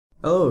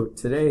Hello,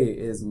 today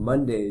is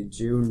Monday,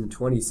 June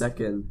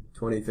 22nd,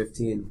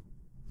 2015.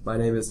 My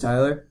name is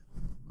Tyler.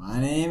 My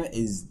name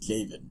is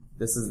David.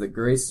 This is the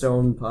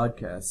Greystone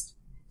podcast.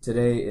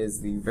 Today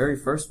is the very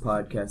first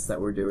podcast that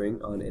we're doing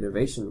on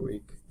Innovation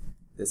Week.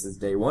 This is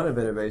day one of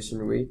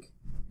Innovation Week.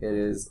 It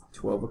is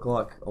 12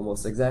 o'clock,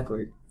 almost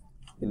exactly,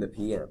 in the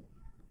PM.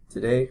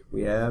 Today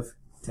we have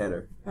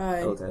Tanner.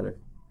 Hi. Hello, Tanner.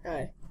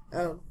 Hi.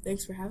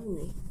 Thanks for having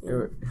me.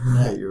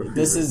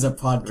 This is a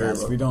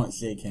podcast. We don't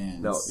shake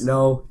hands.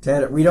 No,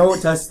 Tanner. We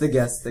don't touch the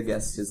guest. The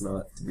guest is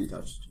not to be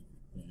touched.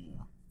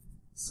 Yeah.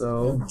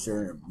 So,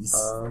 germs.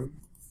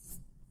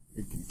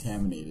 You're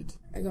contaminated.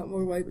 I got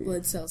more white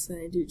blood cells than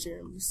I do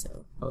germs,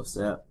 so. Oh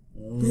snap!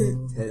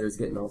 Tanner's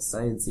getting all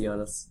sciencey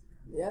on us.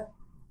 Yeah.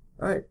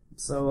 All right.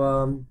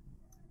 So,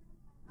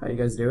 how you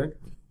guys doing?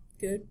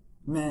 Good.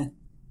 Meh.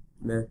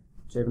 Meh.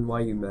 Javen,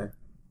 why you meh?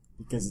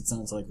 Because it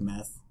sounds like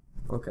meth.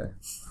 Okay.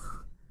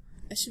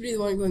 I should be the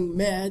one going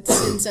mad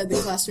inside the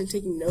classroom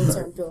taking notes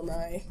on Bill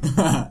Nye.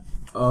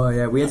 Oh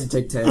yeah, we had to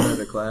take Tanner out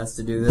of class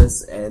to do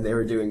this, and they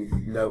were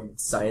doing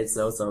science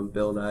notes on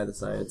Bill Nye, the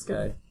science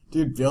guy.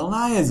 Dude, Bill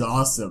Nye is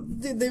awesome.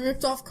 Dude, they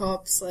ripped off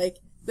Cops, like,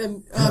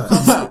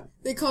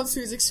 Cops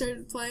music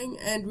started playing,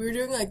 and we were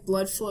doing, like,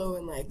 blood flow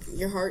and, like,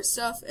 your heart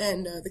stuff,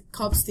 and the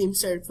Cops theme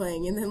started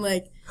playing, and then,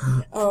 like,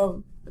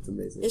 That's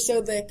amazing. it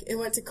showed, like, it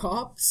went to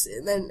Cops,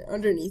 and then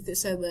underneath it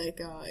said, like,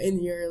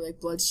 in your,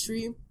 like,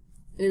 bloodstream,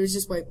 and it was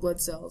just white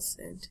blood cells,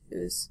 and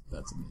That's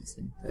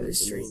amazing. it was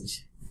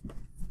strange.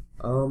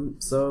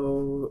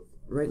 So,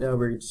 right now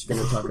we're just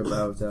gonna talk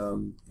about,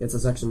 it's a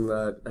section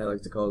that I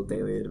like to call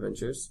Daily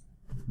Adventures.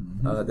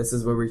 This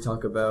is where we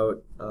talk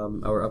about,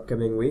 our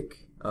upcoming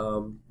week,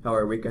 how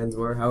our weekends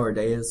were, how our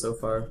day is so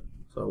far.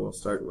 So we'll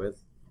start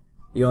with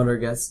the honor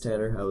guest,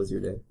 Tanner. How was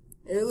your day?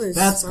 It was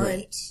That's fine.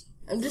 great.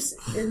 I'm just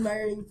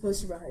admiring the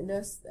poster behind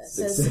us that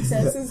says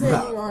success is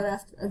hanging on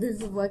after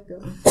others have let go.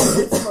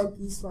 It's a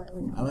monkey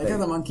smiling. I like how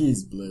the monkey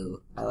is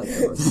blue. I like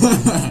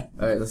that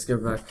one. Alright, let's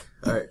get back.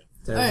 Alright,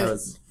 Tanner, Alright. how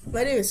was...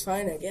 My day was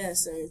fine, I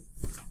guess. I mean,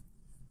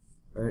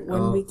 Alright,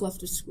 1 week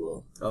left of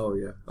school. Oh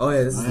yeah. Oh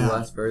yeah, this is yeah.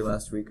 the very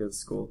last week of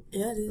school.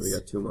 Yeah, it We is.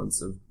 got 2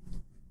 months of...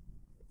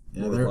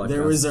 Yeah, more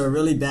there podcasts. was a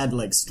really bad,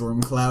 like,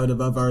 storm cloud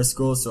above our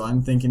school, so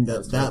I'm thinking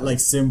that like,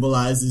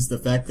 symbolizes the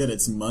fact that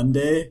it's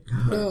Monday.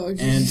 Oh,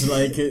 And,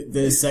 like,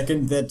 the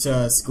second that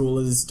school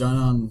is done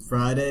on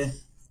Friday,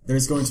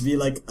 there's going to be,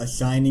 like, a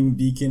shining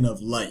beacon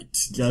of light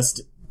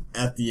just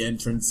at the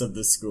entrance of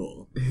the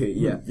school.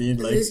 yeah. Being,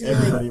 like, there's gonna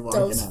everybody be, like,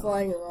 walking doves out.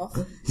 flying off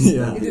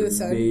Yeah. into the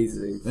sun.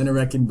 Amazing. Then a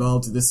wrecking ball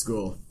to the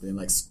school. Being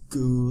like,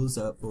 school's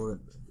up for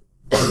it.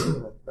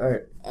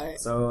 Alright, Alright,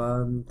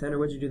 so, Tanner,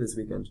 what'd you do this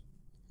weekend?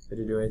 Did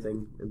you do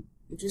anything?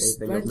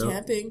 just Anything went of note?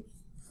 camping.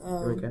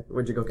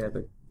 Where'd you go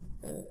camping?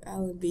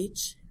 Allen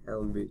Beach.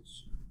 Allen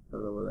Beach. I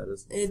don't know where that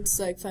is. It's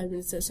like 5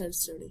 minutes outside of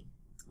Stony.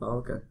 Oh,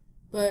 okay.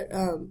 But,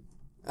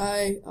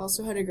 I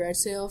also had a garage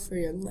sale for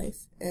Young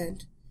Life,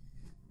 and,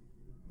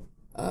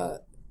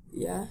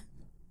 yeah,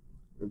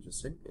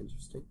 Interesting.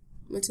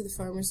 went to the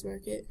farmer's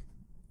market.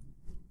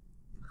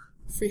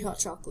 Free hot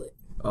chocolate.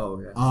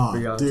 Oh, yeah. Oh,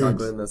 Free hot dude.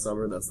 chocolate in the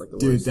summer, that's like the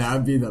Dude, worst. that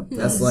would be the best.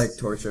 That's like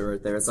torture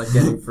right there. It's like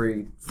getting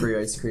free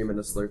ice cream and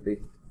a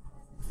Slurpee.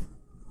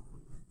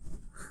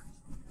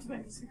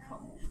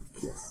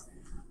 Yes.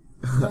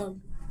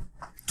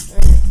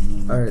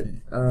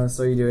 Alright,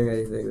 so you doing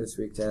anything this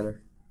week,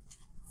 Tanner?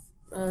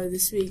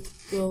 This week,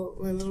 well,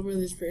 my little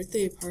brother's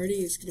birthday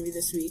party is gonna be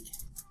this week.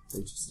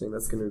 Interesting,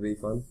 that's gonna be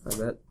fun, I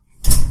bet.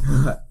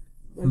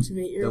 Bunch of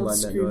 8-year-olds Don't mind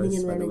that screaming noise,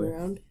 and by the running way.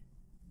 around.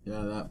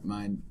 Yeah,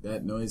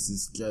 that noise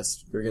is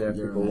just... We're gonna have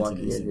your people walking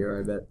in imagination. here,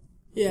 I bet.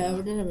 Yeah,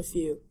 we're gonna have a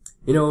few.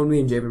 You know, when me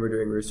and Javen were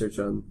doing research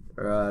on,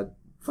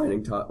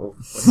 finding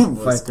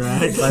What's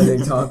crack?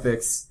 finding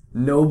topics,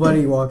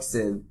 nobody walks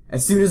in.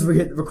 As soon as we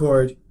hit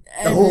record,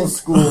 the whole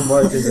school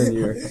marches in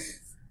here.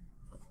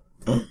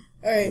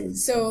 Alright,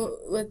 so,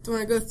 let's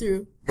wanna go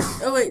through.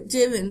 Oh wait,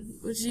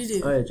 Jamin, what'd you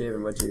do? Oh yeah,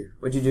 Javen,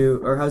 what'd you do,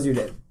 or how's your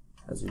day?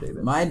 How's your day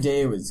been? My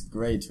day was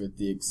great, with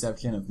the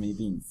exception of me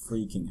being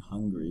freaking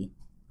hungry.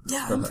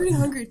 Yeah, I'm pretty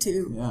hungry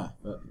too. Yeah,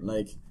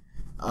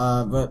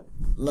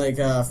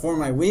 for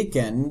my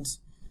weekend,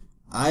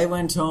 I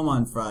went home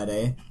on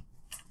Friday,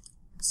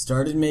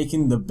 started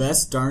making the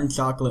best darn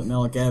chocolate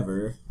milk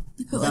ever.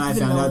 Then I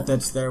found out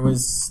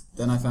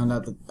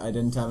that I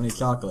didn't have any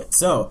chocolate.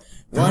 So,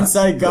 once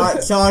I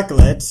got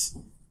chocolate,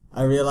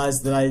 I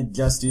realized that I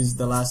just used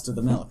the last of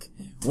the milk.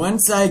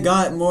 Once I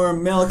got more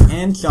milk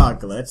and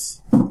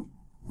chocolate,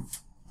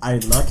 I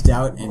lucked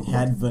out and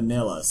had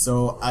vanilla.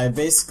 So I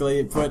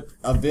basically put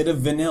a bit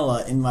of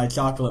vanilla in my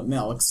chocolate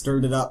milk,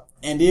 stirred it up,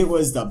 and it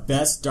was the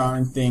best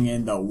darn thing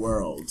in the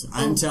world.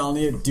 I'm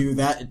telling you, do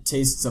that. It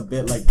tastes a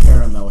bit like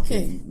caramel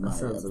in my That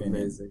sounds opinion.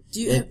 amazing.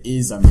 It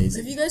is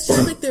amazing. Have you guys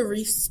tried like the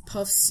Reese's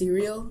Puffs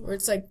cereal, where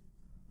it's like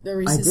the I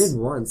Reese's? did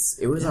once.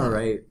 It was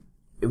alright.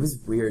 It was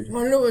weird.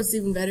 Want to know what's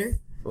even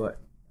better? What?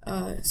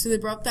 So they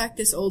brought back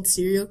this old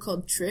cereal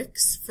called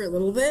Trix for a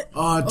little bit.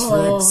 Oh,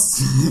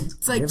 Trix.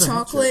 It's like never had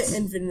chocolate Trix.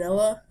 and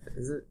vanilla.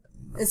 Is it?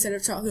 instead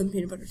of chocolate and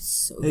peanut butter.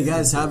 It's so Hey good.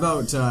 guys, how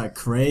about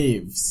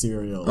Crave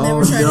cereal?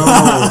 Never tried no. it.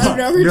 I've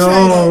never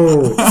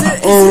tried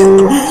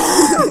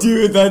it.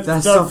 Dude,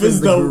 that stuff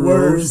is the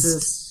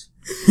worst.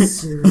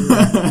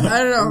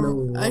 I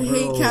don't know. I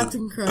hate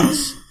Captain Crunch.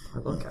 I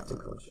love Captain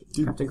Crunch.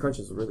 Dude. Captain Crunch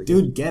is really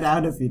good. Dude, get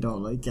out if you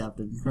don't like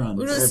Captain Crunch.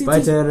 What about Hey, CT?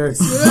 bye, Tanner. It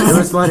What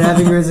was fun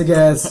having you as a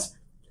guest.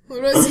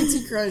 about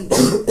CT Crunch?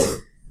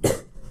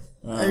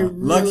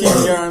 Lucky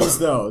Charms,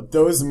 though,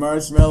 those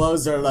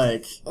marshmallows are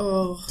like,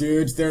 Oh.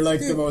 dude, they're like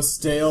the most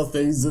stale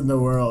things in the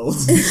world.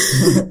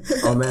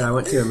 Oh man, I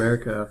went to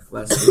America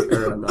last week,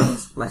 or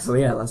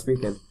last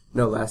weekend.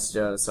 No, last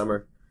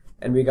summer,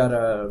 and we got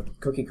a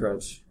cookie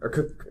crunch or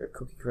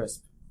cookie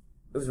crisp.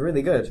 It was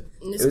really good.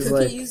 It's It was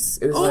cookies.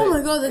 like, it was oh like,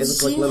 my god, that's it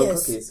looked genius. like little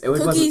cookies. It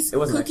wasn't cookies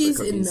actually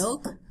cookies in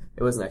milk?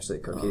 It wasn't actually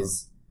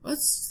cookies,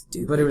 That's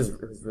stupid. but it was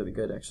really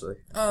good actually.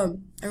 I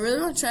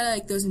really want to try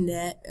like those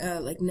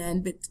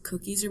nan bit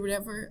cookies or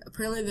whatever.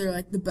 Apparently they're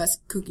like the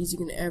best cookies you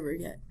can ever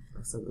get.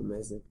 That sounds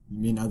amazing. You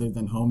mean other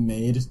than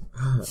homemade?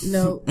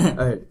 No.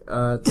 Alright,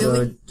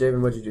 so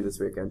Javen, what'd you do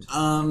this weekend?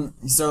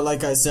 So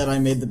like I said, I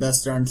made the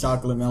best darn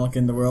chocolate milk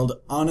in the world.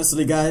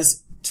 Honestly,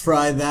 guys,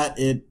 try that.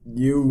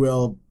 You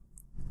will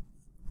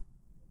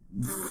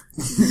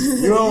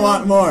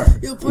want more.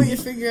 You'll point your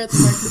finger at the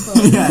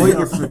microphone. Yeah,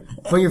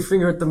 Point your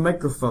finger at the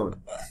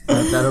microphone.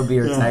 That'll be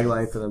your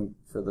tagline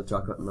for the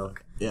chocolate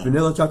milk. Yeah.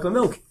 Vanilla chocolate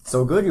milk.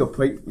 So good, you'll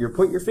point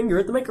your finger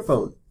at the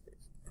microphone.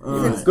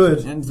 Alright. It's good.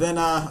 And then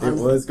It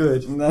was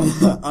good. And then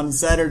on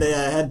Saturday,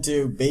 I had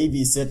to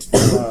babysit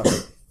from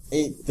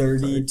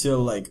 8:30 till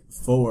like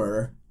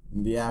 4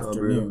 in the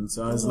afternoon.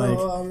 So I was like,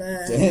 Oh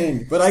man.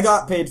 dang. But I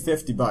got paid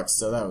 $50,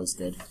 so that was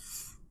good.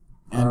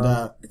 And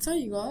That's all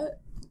you got?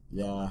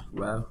 yeah,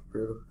 Wow,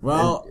 brutal.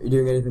 Well- And you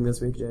doing anything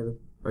this week, Javen?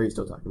 Or are you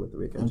still talking about the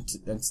weekend?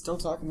 I'm still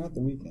talking about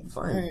the weekend.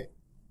 Fine. Alright.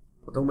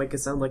 Well, don't make it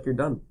sound like you're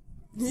done.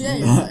 Yeah,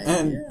 you're right.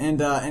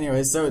 And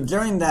anyway, so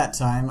during that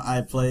time,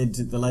 I played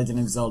The Legend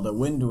of Zelda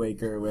Wind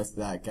Waker with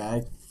that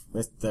guy,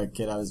 with the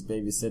kid I was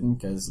babysitting,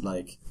 because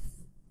like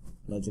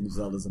Legend of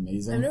Zelda's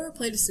amazing. I've never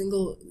played a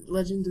single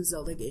Legend of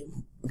Zelda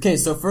game. Okay,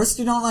 so first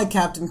you don't like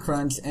Captain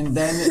Crunch, and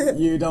then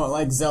you don't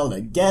like Zelda.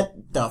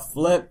 Get the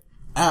flip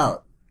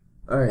out.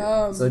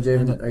 Alright, so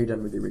Javen, are you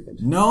done with your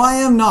weekend? No, I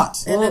am not.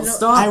 And I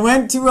don't- I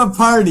went to a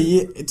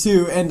party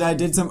too, and I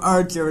did some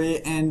archery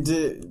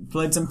and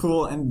played some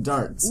pool and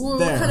darts. Ooh, what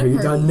there. kind Are you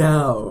Party. done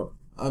now?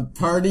 A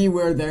party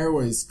where there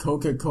was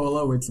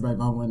Coca-Cola, which my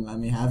mom wouldn't let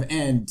me have,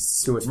 and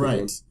Too much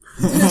Sprite.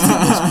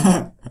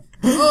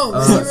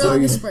 Oh, so zero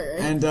on you- the Sprite, right?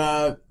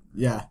 And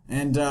yeah,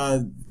 and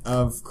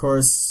of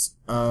course,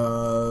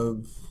 I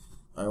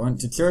went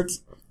to church,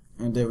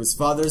 and it was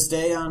Father's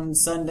Day on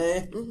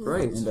Sunday,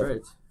 Right,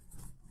 right.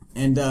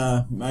 and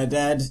my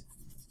dad,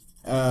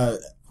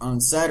 on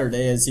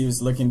Saturday, as he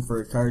was looking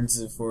for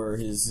cards for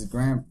his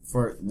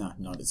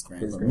not his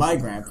grandpa, my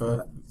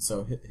grandpa,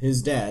 so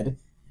his dad,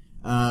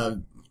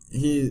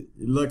 he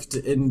looked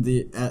in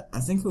the, I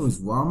think it was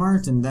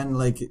Walmart, and then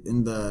like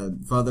in the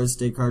Father's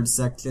Day card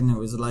section, it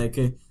was like,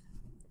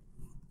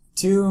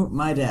 to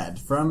my dad,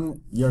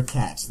 from your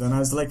cat. Then I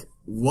was like,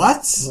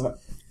 what?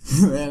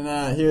 And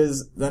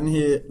then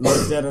he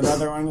looked at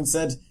another one and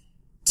said,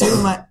 to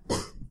my,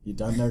 you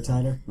done there,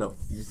 Tyler? No.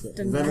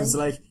 Then it was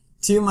like,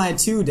 to my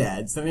two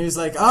dads. Then he was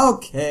like,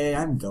 okay,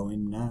 I'm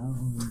going now.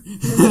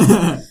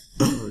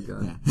 Oh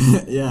god.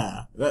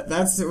 Yeah,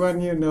 that's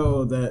when you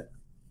know that.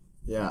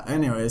 Yeah,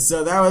 anyway,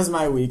 so that was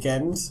my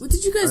weekend. What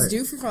did you guys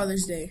do for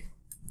Father's Day?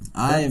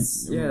 I that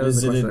was the question I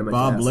visited meant to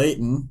Bob ask.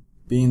 Layton,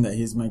 being that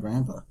he's my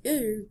grandpa. Yeah,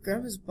 your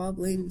grandpa's Bob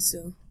Layton,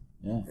 so.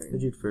 Yeah. What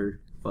did you do for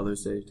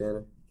Father's Day,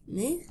 Dana?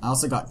 Me? I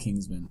also got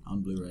Kingsman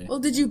on Blu-ray. Well,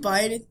 did you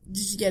buy any?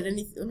 Did you get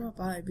anything? Well, not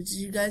buy, but did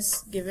you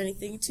guys give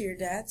anything to your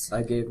dads?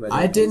 I gave my dad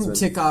I didn't Kingsman.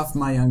 tick off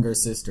my younger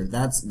sister.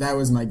 That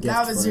was my gift.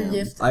 That was for your him.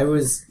 gift.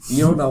 You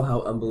don't know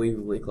how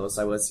unbelievably close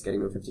I was to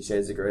getting him 50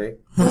 Shades of Grey.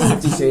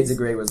 50 Shades of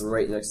Grey was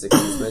right next to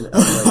Kingsman. I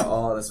was like,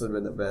 oh, this would have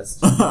been the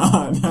best.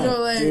 No,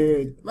 like,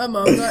 Dude. my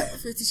mom got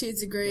 50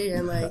 Shades of Grey,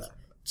 and like,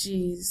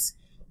 jeez.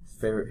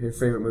 Her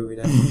favorite movie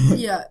now.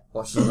 Yeah.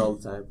 Watches it all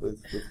the time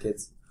with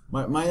kids.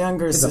 My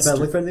younger It's a sister.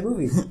 family-friendly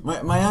movie.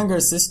 My younger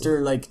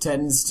sister like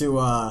tends to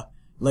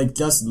like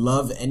just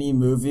love any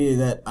movie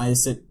that I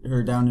sit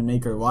her down and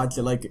make her watch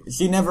it. Like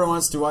she never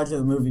wants to watch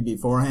the movie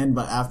beforehand,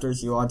 but after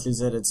she watches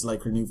it, it's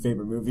like her new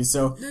favorite movie.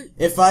 So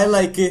if I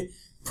like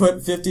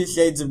put 50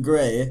 Shades of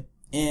Grey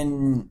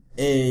in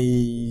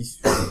a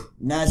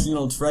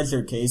National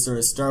Treasure case or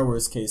a Star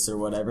Wars case or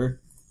whatever,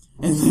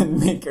 and then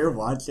make her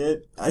watch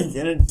it, I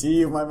guarantee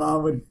you my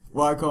mom would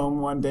walk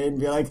home one day and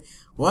be like,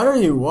 what are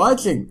you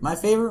watching? My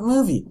favorite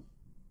movie.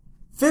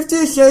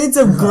 50 Shades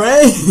of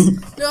Grey?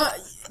 No,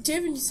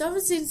 Javen, you still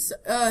haven't seen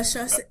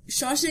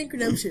Shawshank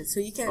Redemption, so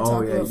you can't Oh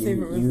talk yeah, about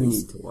favorite you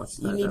movies. need to watch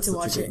that. You need That's to such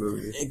watch a good it.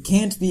 movie. It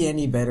can't be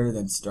any better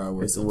than Star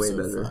Wars. It's way Episode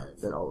better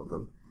 5. than all of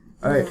them.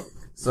 Alright,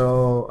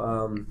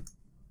 so,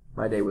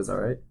 my day was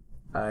alright.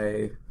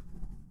 I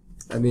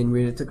mean,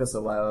 it took us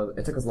a while.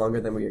 It took us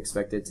longer than we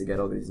expected to get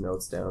all these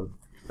notes down.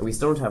 And we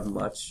still don't have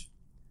much.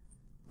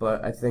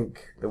 but I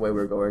think the way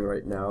we're going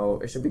right now,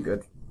 it should be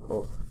good.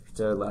 Oh,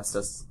 to last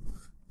us,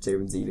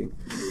 Javen's eating,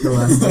 to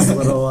last us a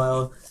little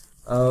while.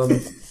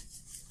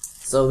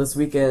 So this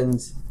weekend,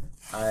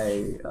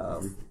 I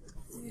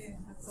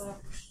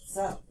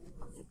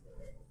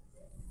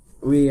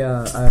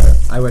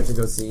went to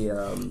go see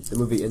the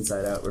movie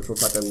Inside Out, which we'll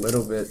talk a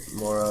little bit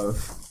more of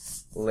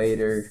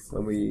later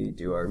when we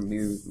do our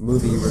movie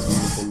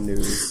reviews and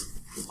news.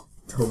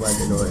 Don't mind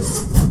the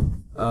noise.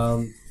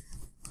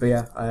 But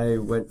yeah, I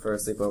went for a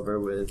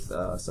sleepover with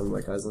some of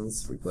my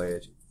cousins. We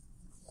played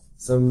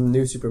some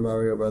new Super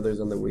Mario Brothers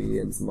on the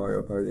Wii and some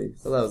Mario Party,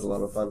 so that was a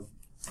lot of fun.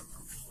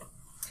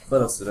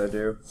 What else did I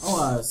do?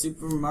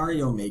 Super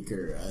Mario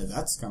Maker.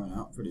 That's coming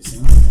out pretty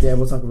soon. Yeah,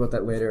 we'll talk about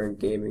that later in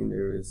gaming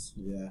news.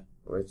 Yeah.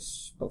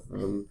 Which both of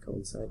them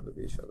coincide with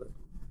each other.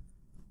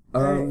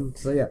 Right.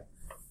 So yeah.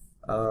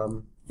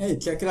 Hey,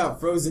 check it out,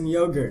 frozen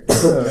yogurt.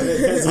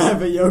 Because I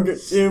have a yogurt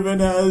tube and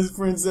has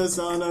Princess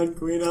Anna and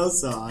Queen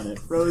Elsa on it.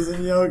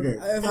 Frozen yogurt.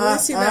 I've only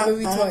seen that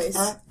movie twice,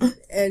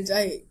 and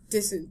I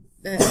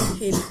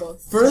hated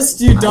both.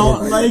 First you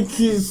don't like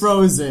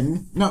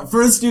Frozen. No,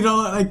 first you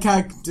don't like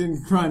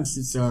Captain Crunch,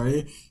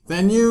 sorry.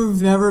 Then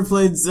you've never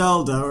played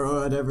Zelda, or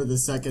whatever the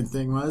second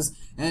thing was.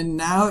 And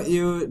now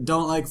you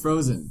don't like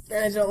Frozen.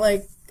 And I don't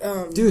like,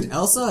 Dude,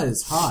 Elsa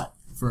is hot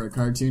for a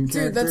cartoon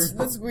character. Dude,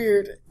 that's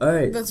weird.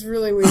 Alright. That's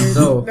really weird.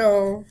 So,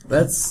 no.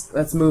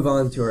 Let's move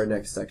on to our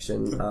next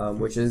section,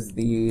 which is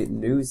the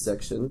news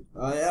section.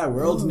 Oh yeah,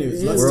 world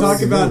news. yeah. Let's World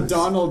talk about news.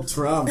 Donald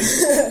Trump.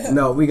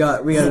 No, we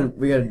got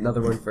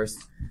another one first.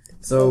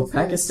 So, Okay.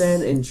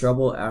 Pakistan in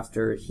trouble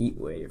after heat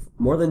wave.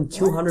 More than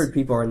 200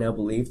 people are now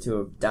believed to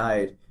have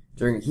died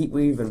during a heat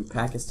wave in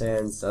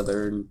Pakistan's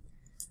southern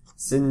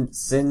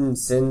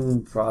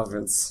Sindh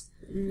province.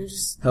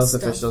 Just Health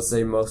stop. officials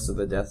say most of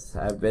the deaths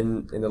have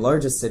been in the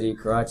largest city,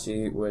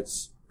 Karachi,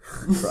 which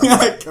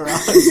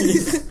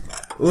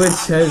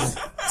has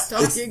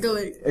Stop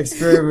giggling.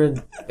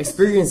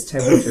 experienced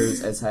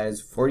temperatures as high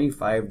as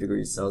 45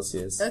 degrees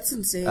Celsius. That's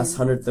insane. That's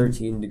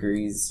 113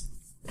 degrees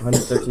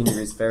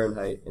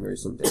Fahrenheit in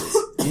recent days.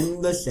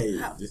 In the shade.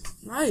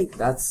 Mike.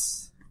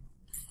 That's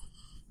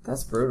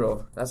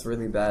brutal. That's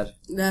really bad.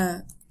 Nah.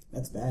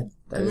 That's bad.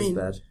 That is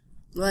bad.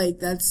 Like,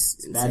 that's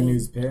insane. Bad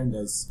news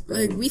pandas.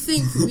 Like, we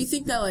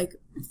think that, like,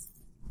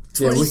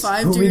 Yeah,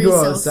 25 when we degrees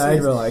go Celsius.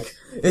 outside, we're like,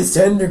 it's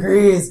 10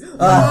 degrees.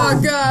 Oh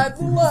god,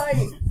 the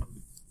light!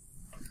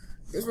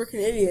 Because we're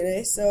Canadian,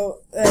 eh?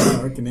 So,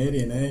 We're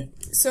Canadian, eh?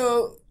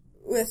 so,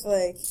 with,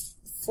 like,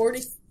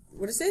 40,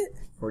 what is it?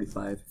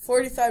 45.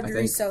 45 I degrees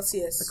think.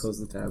 Celsius. I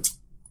closed the tab.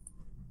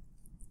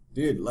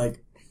 Dude,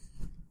 like,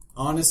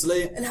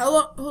 honestly, And how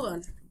long, hold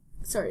on.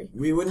 Sorry.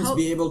 we wouldn't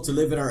be able to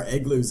live in our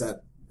igloos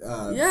at,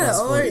 Yeah, plus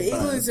all our 45.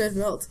 igloos have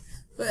melted.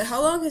 But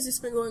how long has this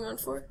been going on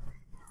for?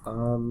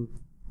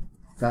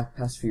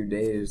 Past few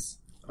days.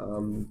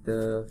 It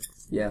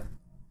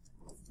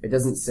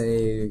doesn't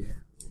say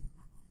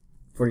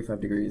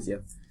 45 degrees, yeah.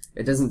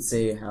 It doesn't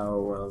say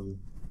how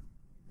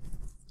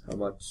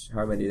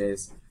many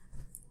days.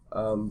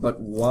 But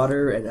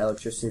water and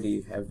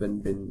electricity have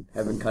been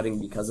cutting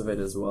because of it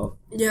as well.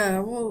 Yeah,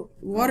 well,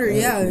 water, Making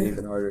it yeah.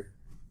 even harder.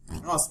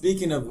 Oh,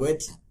 speaking of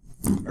which,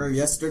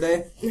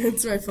 yesterday,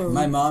 It's my phone.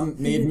 my mom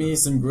made me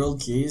some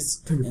grilled cheese,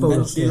 Turn your and phone then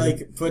off, she, David.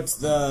 like, put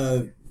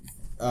the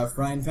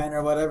frying pan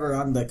or whatever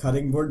on the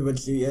cutting board,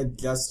 which she had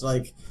just,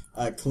 like,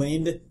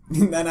 cleaned.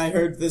 And then I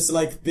heard this,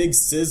 like, big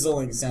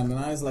sizzling sound, and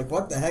I was like,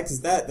 what the heck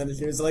is that? Then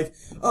she was like,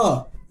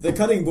 oh, the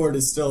cutting board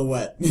is still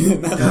wet.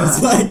 And I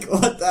was like,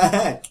 what the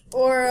heck?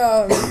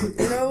 Or,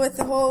 with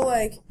the whole,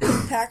 like,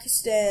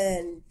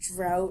 Pakistan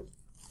drought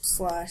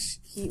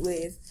 / heat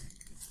wave,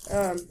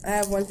 I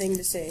have one thing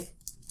to say.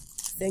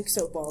 Thanks,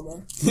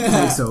 Obama.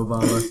 Thanks,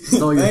 Obama.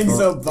 It's all your Thanks,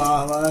 fault.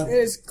 Obama. It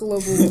is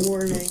global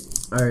warming.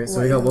 Alright,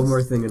 so we got one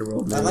more thing in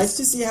world news. I like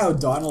to see how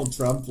Donald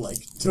Trump, like,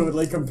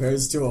 totally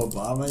compares to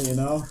Obama, you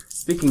know?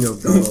 Speaking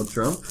of Donald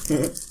Trump,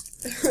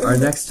 our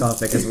next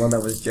topic is one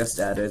that was just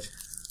added.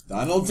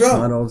 Donald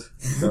Trump! Donald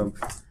Trump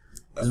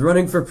is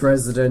running for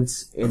president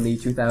in the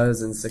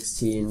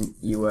 2016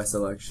 U.S.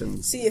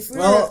 election. See, if we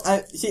were... Well,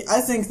 I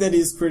think that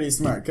he's pretty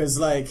smart, because,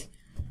 like,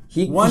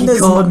 He One does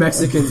called not-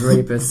 Mexicans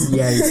rapists.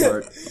 Yeah, he's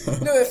smart.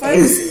 No, if I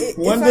was... If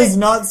one I, does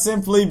not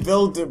simply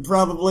build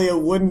probably a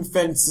wooden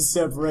fence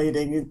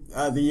separating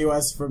the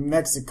U.S. from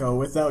Mexico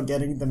without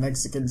getting the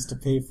Mexicans to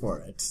pay for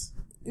it.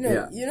 No,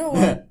 Yeah. you know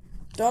what?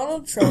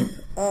 Donald Trump,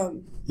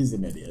 He's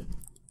an idiot.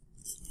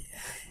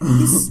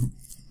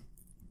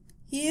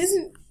 he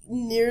isn't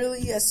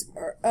nearly as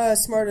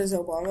smart as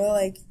Obama.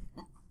 Like,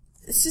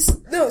 it's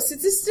just... No,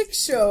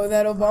 statistics show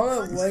that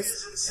Obama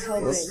was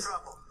helping.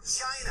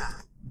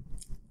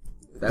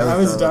 That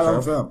was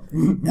Donald Trump.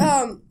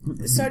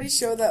 Studies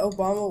show that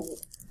Obama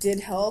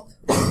did help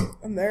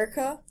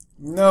America.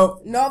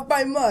 No. Not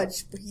by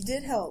much, but he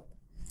did help.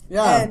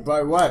 Yeah, And-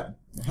 by what?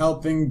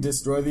 Helping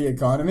destroy the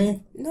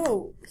economy?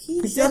 No, he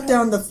He did shut help.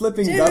 down the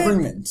flipping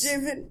government.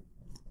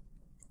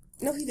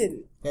 No, he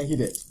didn't. Yeah, he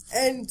did.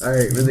 And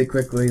Alright, really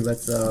quickly,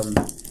 let's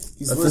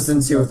He's listen worse than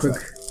to a Donald Trump.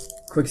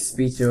 quick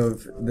speech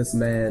of this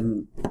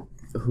man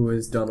who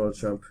is Donald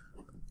Trump.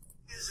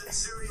 Is in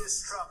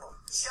serious trouble.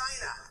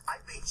 China. I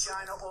beat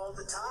China all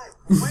the time.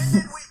 When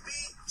did we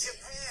beat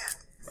Japan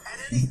at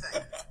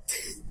anything?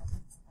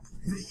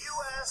 The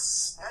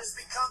U.S. has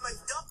become a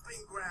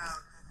dumping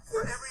ground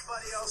for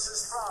everybody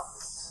else's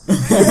problems.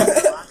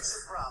 Lots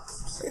of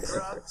problems.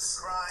 Drugs,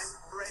 crime,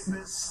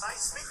 rapists. I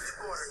speak to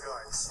border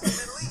guards. In the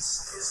Middle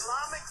East,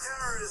 Islamic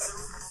terrorism,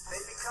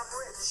 they become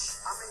rich.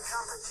 I'm in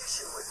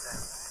competition with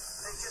them.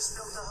 They just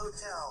built a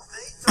hotel.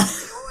 They took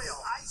the oil.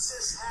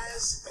 ISIS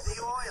has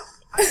the oil.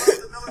 I love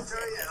the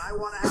military, and I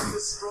want to have the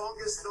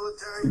strongest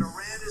military.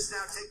 Iran is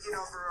now taking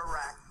over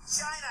Iraq.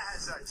 China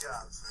has our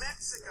jobs.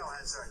 Mexico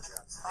has our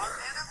jobs. Our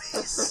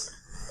enemies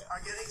are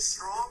getting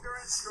stronger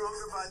and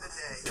stronger by the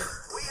day.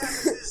 We have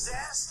a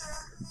disaster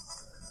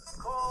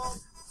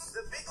called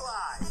the Big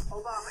Lie,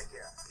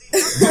 Obamacare. The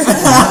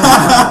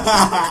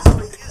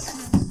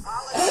other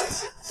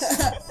politicians,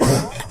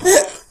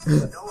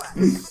 no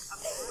action. I'm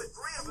meeting with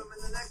 3 of them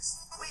in the next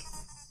week.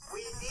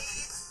 We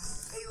need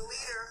a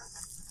leader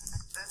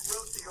that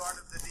wrote the art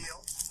of the deal.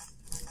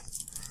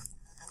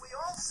 We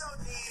also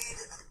need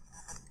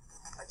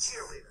a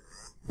cheerleader.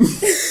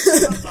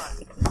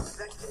 Somebody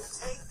that can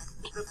take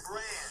the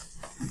brand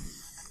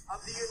of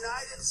the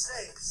United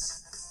States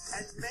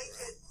and make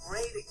it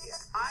great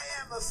again. I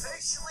am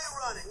officially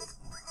running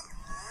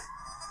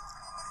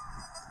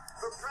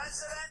for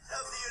President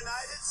of the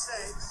United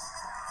States,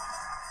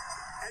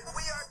 and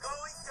we are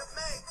going to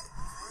make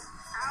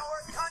our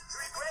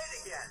country great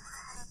again.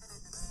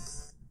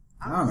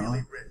 I'm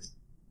really rich.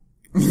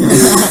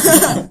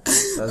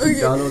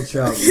 That's Donald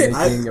Trump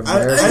making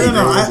America I don't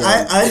know. great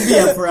again. I'd be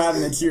up for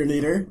having a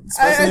cheerleader,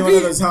 especially one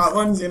of those hot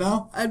ones, you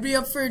know. I'd be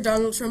up for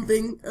Donald Trump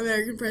being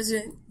American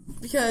president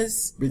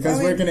because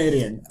We're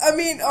Canadian. I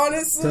mean,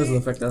 honestly, Doesn't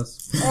affect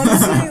us.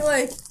 honestly,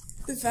 like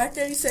the fact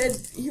that he said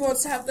he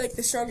wants to have like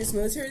the strongest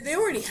military, they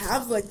already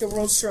have like the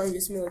world's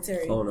strongest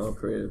military. Oh no,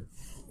 Korea.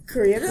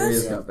 Korea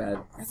Korea's does? got bad.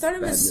 I thought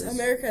it was badness.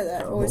 America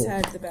that always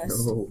had the best.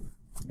 No.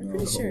 I'm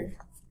pretty sure.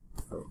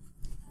 No.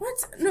 What?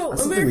 No,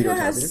 That's something we America don't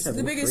have. We has just have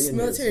the more biggest Korean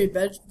military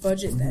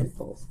budget then.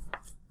 False.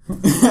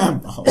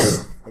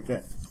 Balls.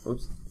 Okay.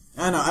 Oops.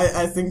 I don't know.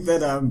 I think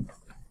that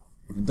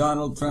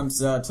Donald Trump's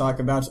talk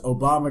about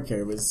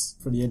Obamacare was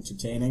pretty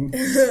entertaining.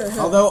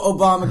 Although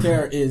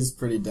Obamacare is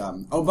pretty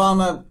dumb.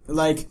 Obama,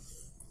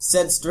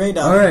 said straight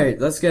up. Alright,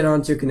 let's get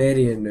on to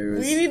Canadian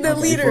news. We need a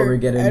leader Before we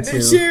get and into... a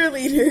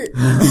cheerleader.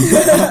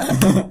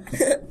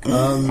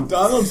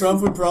 Donald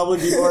Trump would probably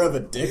be more of a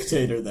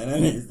dictator than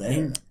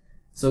anything.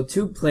 So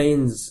 2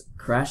 planes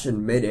crash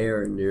in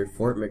midair near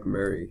Fort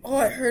McMurray. Oh,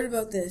 I heard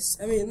about this.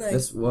 I mean, like,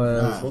 This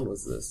was... When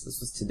was this? This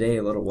was today,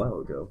 a little while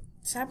ago.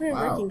 it's happening in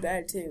Wow. Breaking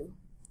Bad too.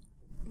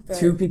 But,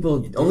 2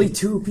 people... Only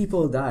 2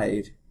 people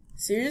died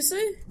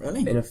seriously?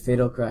 Really? in a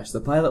fatal crash.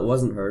 The pilot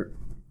wasn't hurt.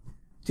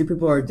 2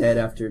 people are dead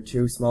after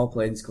 2 small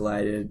planes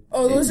collided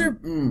Oh, those in, are.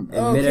 in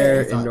okay.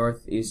 midair in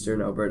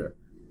northeastern Alberta.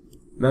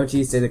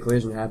 Mounties say the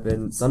collision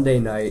happened Sunday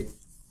night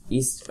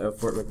east of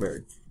Fort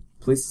McMurray.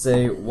 Police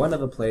say one of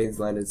the planes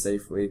landed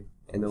safely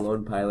and the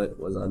lone pilot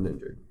was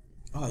uninjured.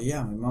 Oh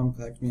yeah, my mom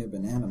packed me a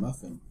banana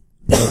muffin.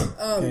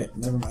 Okay,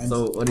 never mind.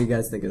 So what do you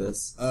guys think of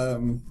this?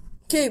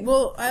 Okay,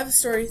 well, I have a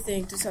story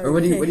thing to tell you. Or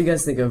what do Okay. you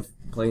guys think of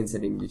planes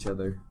hitting each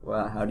other?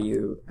 Well, how do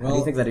you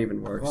think that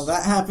even works? Well,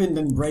 that happened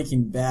in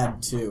Breaking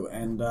Bad too,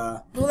 and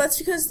Well, that's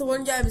because the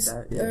one guy was.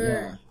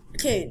 yeah.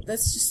 Okay,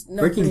 that's just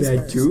not Breaking police Bad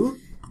cars. 2?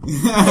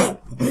 Hey,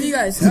 what do you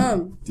guys?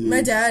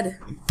 My dad,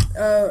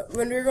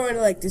 when we were going to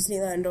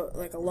Disneyland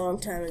a long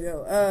time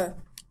ago,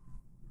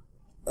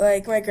 my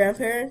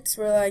grandparents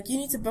were like, "You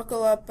need to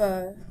buckle up,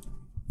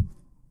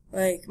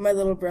 my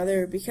little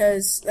brother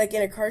because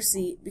in a car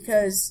seat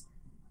because,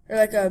 or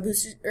a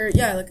booster or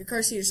a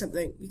car seat or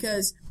something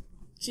because."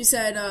 She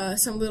said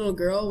some little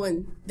girl,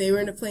 when they were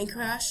in a plane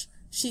crash,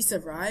 she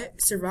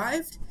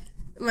survived.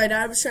 My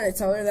dad was trying to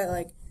tell her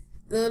that,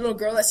 the little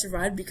girl that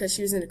survived because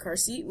she was in a car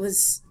seat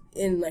was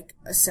in,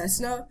 a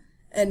Cessna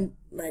and,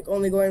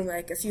 only going,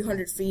 a few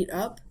hundred feet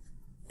up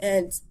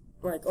and,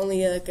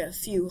 only, a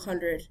few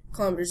hundred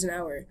kilometers an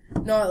hour.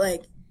 Not,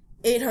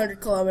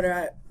 800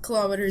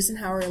 kilometers an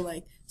hour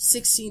and,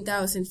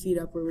 16,000 feet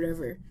up or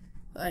whatever.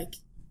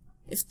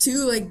 If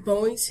 2,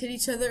 Boeings hit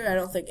each other, I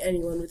don't think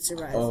anyone would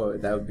survive. Oh,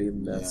 that would be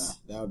nuts.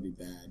 yeah, that would be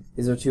bad.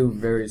 These are 2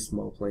 very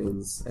small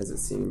planes, as it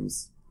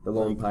seems. The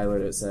lone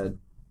pilot, it said.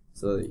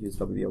 So he was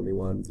probably the only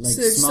one. So they're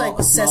just small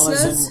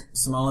Cessnas?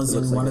 small as It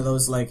in looks one like of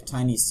those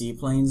tiny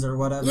seaplanes or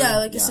whatever.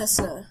 Yeah, a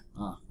Cessna.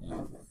 Oh,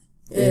 yeah.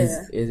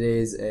 Yeah. It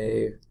is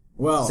a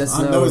Well,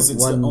 Cessna on those,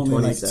 it's only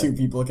 127. 2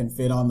 people can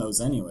fit on those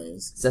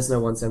anyways. Cessna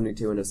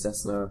 172 and a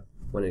Cessna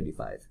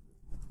 185.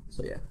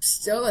 So yeah.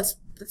 Still, that's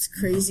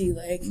crazy.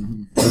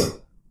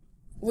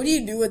 What do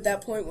you do at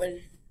that point when,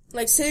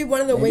 say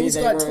one of the Maybe wings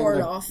they got were in torn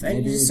the- off and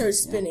you maybe- just start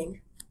yeah.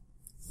 spinning?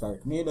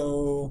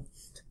 Sharknado.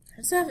 How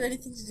does that have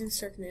anything to do with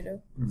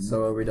Sharknado?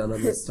 So are we done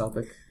on this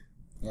topic?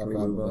 Yeah, Can we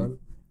move probably. on?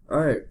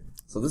 Alright.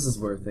 So this is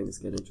where things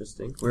get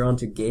interesting. We're on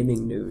to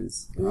gaming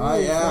news. Ooh, Oh,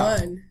 yeah.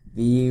 fun.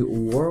 The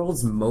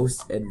world's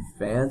most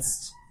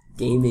advanced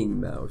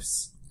gaming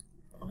mouse.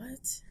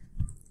 What?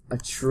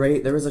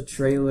 There was a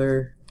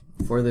trailer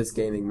for this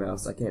gaming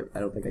mouse. I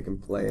don't think I can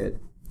play it.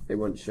 They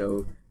wouldn't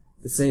show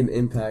the same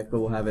impact, but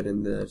we'll have it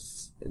in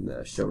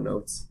the show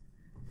notes.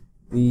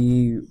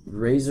 The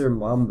Razer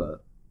Mamba.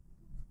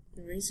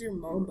 The Razer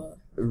Mamba.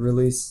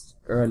 Released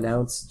or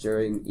announced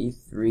during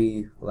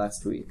E3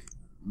 last week.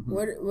 Mm-hmm.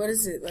 What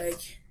is it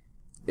like?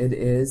 It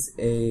is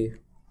a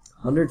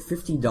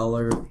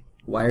 $150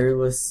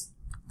 wireless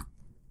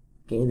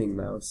gaming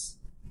mouse.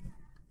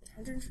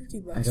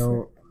 $150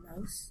 for a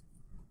mouse?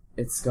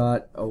 It's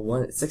got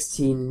a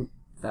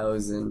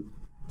 16,000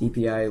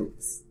 DPI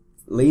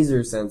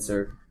laser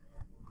sensor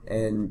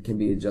and can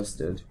be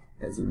adjusted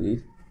as you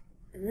need.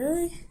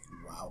 Really?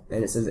 Wow.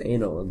 And it says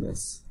anal in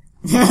this.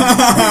 So,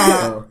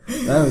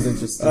 that was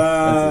interesting.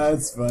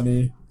 That's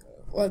funny.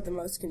 What, the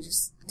mouse can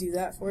just do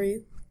that for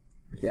you?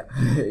 Yeah,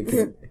 it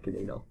can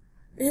anal.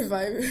 If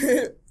I...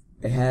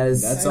 It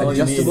has That's all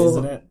you need,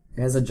 isn't it?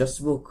 It has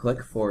adjustable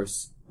click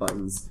force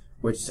buttons,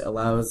 which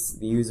allows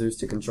the users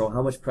to control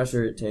how much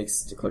pressure it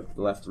takes to click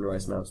the left and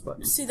right mouse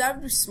buttons. See, that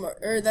would be smart.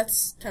 Or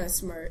that's kind of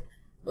smart.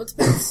 What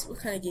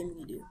kind of gaming do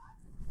you do?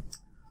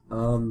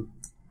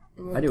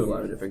 I do a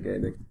lot of different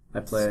gaming. I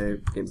play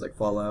games like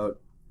Fallout,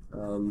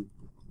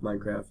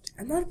 Minecraft.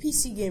 I'm not a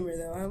PC gamer,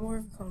 though. I'm more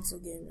of a console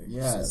gamer.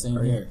 Yeah, so.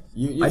 same here.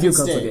 You I can do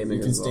console stay. gaming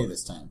You can as well. stay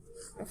this time.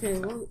 Okay,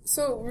 well,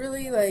 so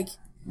really, like...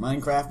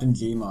 Minecraft and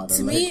Gmod are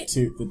To like me-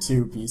 the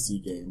two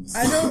PC games.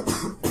 I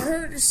don't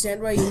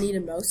understand why you need a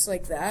mouse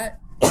like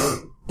that.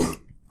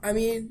 I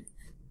mean,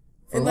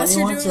 Or unless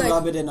when you you're want doing to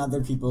like rub it in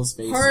other people's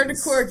faces.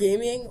 hardcore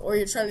gaming, or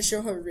you're trying to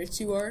show how rich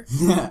you are.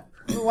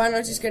 But why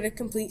not just get a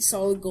complete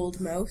solid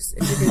gold mouse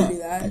if you're gonna do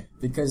that?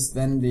 Because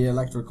then the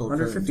electrical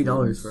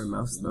 $150 for a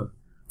mouse, though.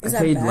 Is I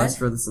that paid bad? less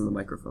for this than the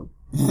microphone.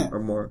 Or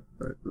more,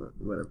 or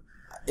whatever.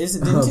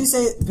 Didn't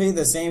you pay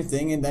the same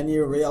thing and then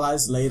you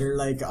realize later,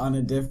 like on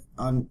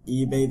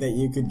eBay, that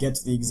you could get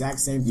the exact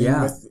same thing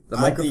Yeah, with the at the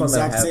microphone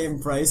that I exact have- same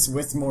price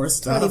with more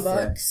stuff?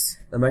 $20.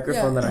 The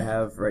microphone Yeah. that I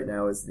have right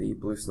now is the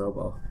Blue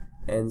Snowball.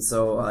 And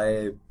so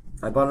I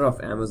bought it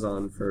off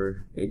Amazon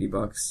for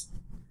 $80.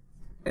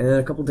 And then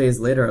a couple days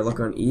later I look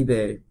on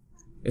eBay.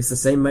 It's the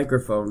same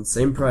microphone,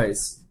 same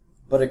price,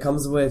 but it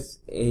comes with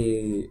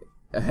a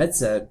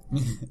headset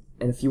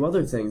and a few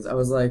other things. I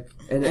was like,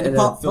 and a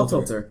pop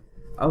filter.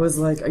 I was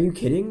like, are you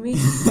kidding me?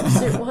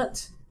 Say,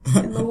 what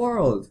in the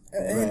world?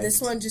 And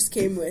this one just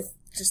came with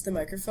just the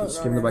microphone. Just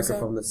on give me the Amazon.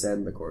 microphone, the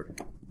stand, the cord.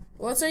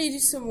 Well, that's why you do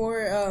some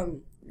more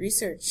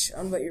research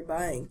on what you're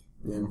buying.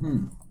 Yeah.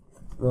 Hmm.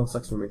 Well,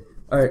 sucks for me.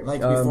 Alright,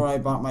 Like before I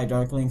bought my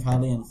Darklink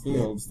Hylian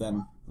Fields,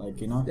 then, like,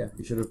 you know? yeah,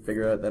 you should have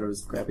figured out that it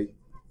was crappy.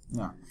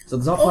 Yeah. So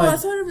the top Oh, I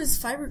five... thought it was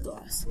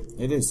fiberglass.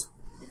 It is.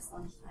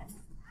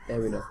 Yeah,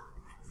 we know.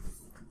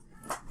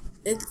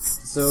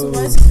 It's So- so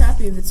why is it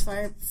crappy if it's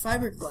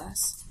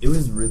fiberglass? It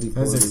was really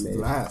Because poorly it's made.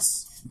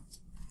 glass.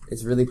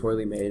 It's really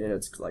poorly made and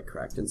it's like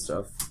cracked and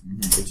stuff.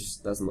 It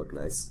just doesn't look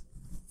nice.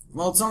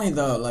 Well, it's only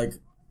the, like,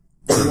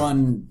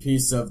 one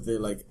piece of the,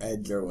 like,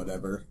 edge or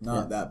whatever.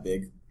 Not that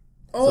big.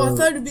 Oh, I So-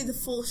 thought it'd be the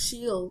full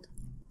shield.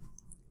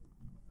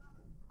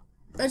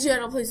 Actually, I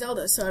don't play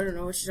Zelda, so I don't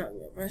know what you're talking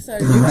about. But I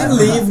thought You can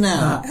leave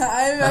now.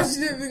 I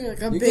imagined it being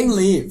like a You big, can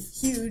leave.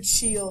 huge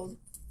shield.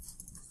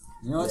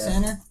 You know what, Yeah.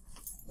 Tanner?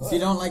 If you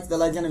don't like The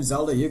Legend of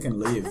Zelda, you can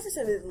I leave. never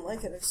said I didn't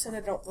like it. I just said I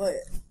don't play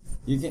it.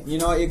 You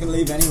know what? You can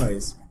leave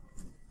anyways.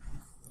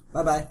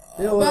 Bye-bye.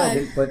 You know what I But,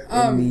 didn't put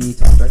um, in the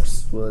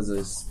topics was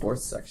a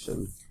sports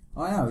section.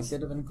 Oh yeah, we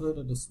should have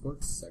included a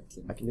sports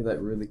section. I can do that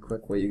really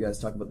quick while you guys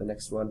talk about the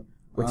next one,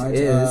 which Alright,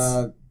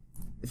 is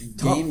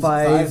top games-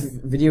 5 five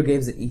video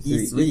games at E3.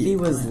 E3. E3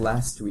 was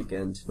last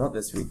weekend, not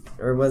this week,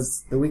 or it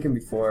was the weekend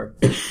before.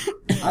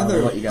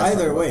 Either let you guys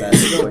either talk way, about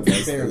it's that. still What you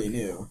guys fairly think.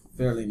 new.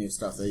 Fairly new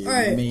stuff that you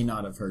Alright. may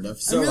not have heard of.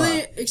 So, I'm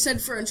really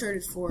excited for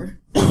Uncharted 4.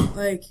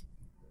 Like,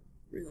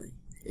 really.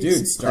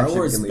 dude, Star Actually, we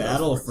Wars can leave that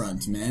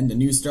Battlefront, man. The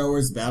new Star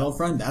Wars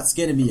Battlefront, that's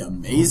gonna be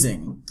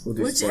amazing. We'll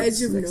do Which sports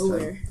Edge of next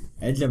Nowhere? time.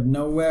 Edge of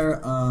Nowhere,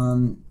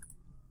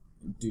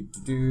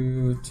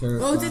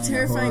 terrifying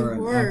Terrifying horror,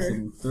 Horror and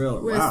action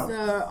thriller. With Wow.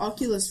 the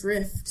Oculus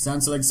Rift.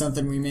 Sounds like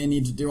something we may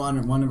need to do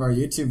on one of our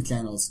YouTube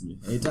channels.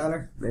 Hey,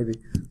 Tyler? Maybe.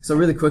 So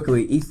really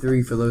quickly,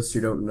 E3, for those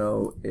who don't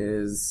know,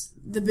 is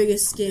The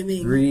biggest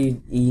gaming.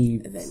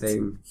 3E Event.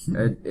 thing.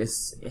 It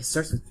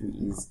starts with 3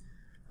 E's.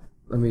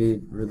 Let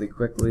me really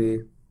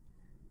quickly.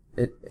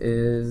 It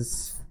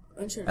is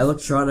Uncharted.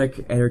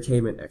 Electronic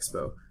Entertainment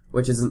Expo,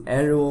 which is an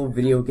annual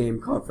video game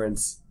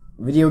conference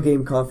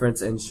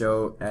and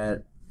show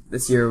at.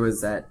 This year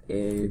was at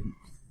in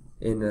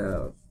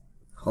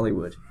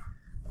Hollywood.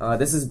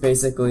 This is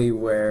basically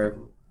where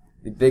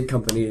the big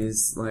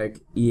companies like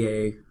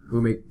EA,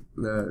 who make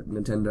the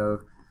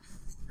Nintendo,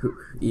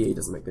 EA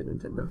doesn't make the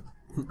Nintendo,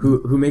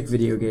 who make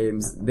video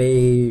games.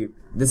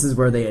 This is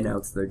where they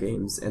announce their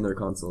games and their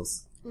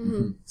consoles.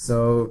 Mm-hmm.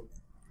 So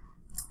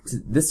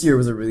this year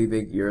was a really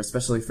big year,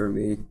 especially for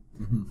me,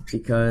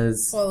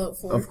 because Fallout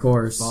 4. of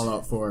course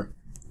Fallout 4.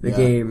 the Yeah.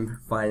 game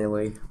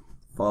finally,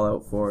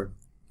 Fallout 4,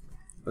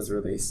 was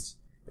released.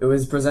 It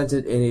was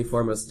presented in a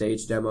form of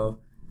stage demo.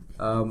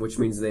 which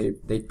means they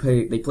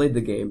played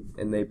the game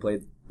and they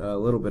played a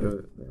little bit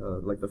of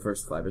like the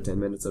first 5 or 10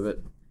 minutes of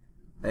it,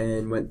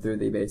 and went through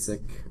the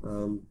basic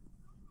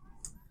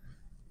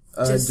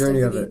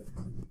journey of it.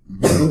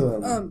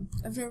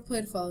 I've never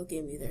played a Fallout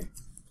game either.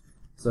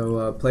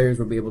 So players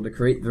will be able to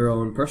create their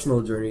own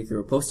personal journey through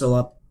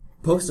a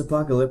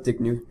post-apocalyptic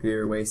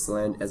nuclear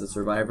wasteland as a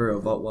survivor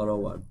of Vault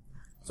 101.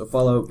 So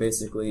Fallout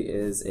basically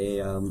is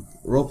a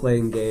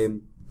role-playing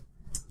game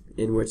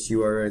in which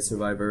you are a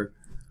survivor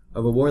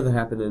of a war that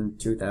happened in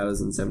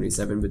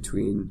 2077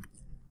 between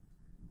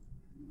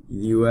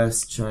the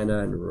U.S., China,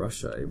 and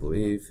Russia, I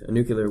believe. A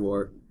nuclear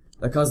war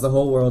that caused the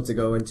whole world to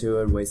go into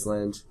a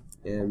wasteland,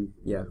 and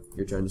yeah,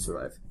 you're trying to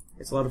survive.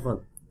 It's a lot of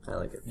fun. I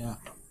like it. Yeah.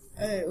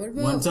 Alright, what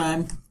about... One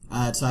time,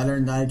 Tyler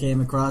and I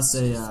came across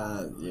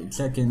a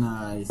chick in,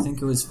 I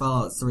think it was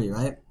Fallout 3,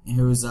 right?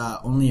 Whose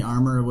only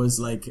armor was,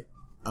 like,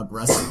 a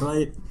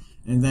breastplate,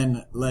 and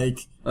then, like...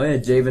 Oh yeah,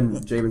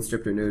 Javen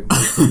stripped her nude. It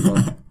was pretty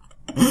fun.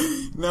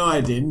 No,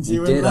 I didn't.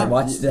 You did, I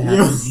watched it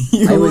happen.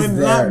 You I was wouldn't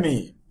there. let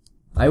me.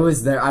 I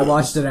was there. I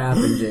watched it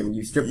happen, Javen.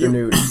 You stripped her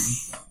nude.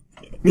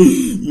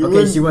 You Okay,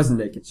 wouldn't- she wasn't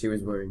naked. She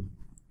was wearing...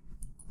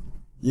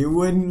 You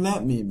wouldn't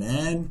let me,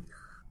 man.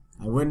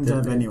 I wouldn't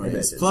have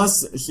anyways. did.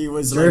 Plus, she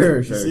was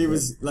Sure.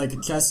 was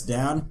like chest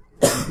down,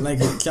 like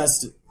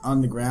chest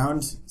on the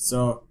ground.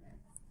 So,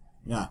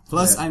 yeah.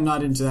 Plus, Yeah. I'm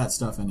not into that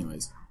stuff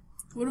anyways.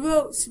 What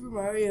about Super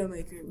Mario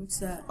Maker? What's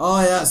that?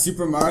 Oh yeah,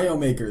 Super Mario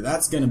Maker.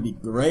 That's gonna be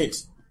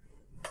great.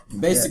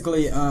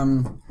 Basically,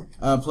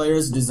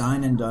 players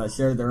design and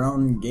share their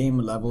own game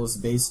levels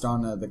based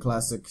on the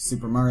classic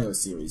Super Mario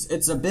series.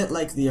 It's a bit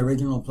like the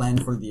original plan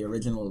for the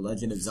original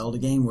Legend of Zelda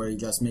game, where you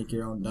just make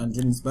your own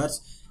dungeons, but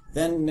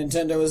then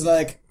Nintendo was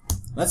like,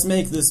 let's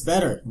make this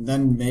better, and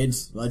then made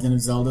Legend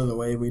of Zelda the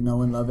way we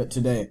know and love it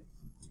today.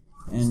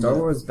 And Star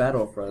Wars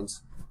Battlefront.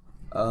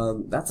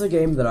 That's a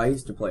game that I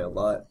used to play a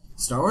lot.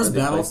 Star Wars on the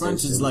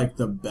Battlefront is PlayStation. like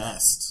the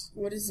best.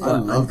 What is it? I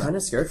love I'm that. kind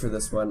of scared for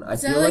this one. I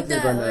Is feel that like they're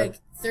that, gonna... like,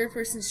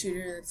 third-person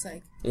shooter that's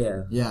like...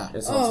 Yeah. Yeah.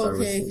 It's on Oh, Star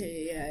Wars.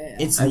 okay, yeah.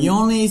 It's the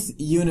only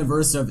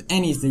universe of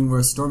anything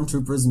where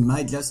stormtroopers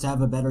might just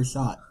have a better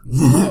shot.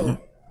 Oh.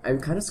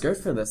 I'm kind of scared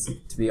for this,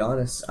 to be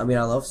honest. I mean,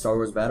 I love Star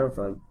Wars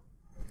Battlefront,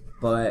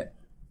 but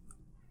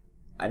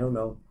I don't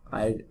know.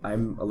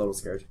 I'm a little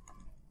scared.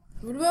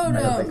 What about,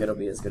 I don't think it'll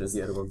be as good as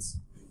the other ones.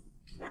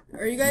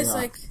 are you guys, Yeah.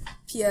 like,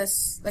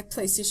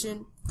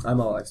 PlayStation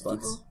I'm all Xbox.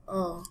 people?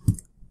 Oh.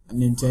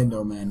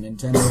 Nintendo, man.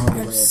 Nintendo all the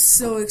I'm way.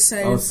 so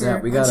excited Oh for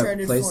snap! We got a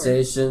Uncharted 4.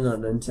 PlayStation, a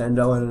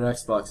Nintendo, and an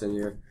Xbox in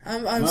here.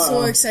 I'm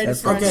so excited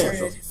That's for okay.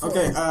 Uncharted 4.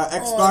 Okay,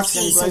 Xbox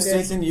and it's so good.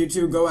 PlayStation, you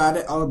two go at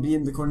it. I'll be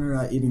in the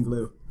corner eating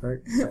glue. Right?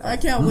 I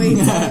can't wait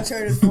till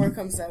Uncharted 4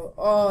 comes out.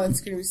 Oh, it's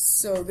gonna be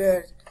so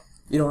good.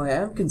 You know, I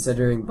am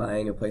considering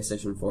buying a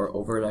PlayStation 4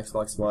 over an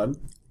Xbox One,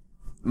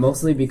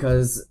 mostly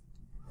because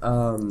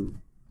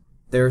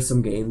there are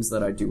some games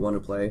that I do want to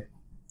play,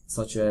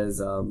 such as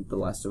The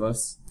Last of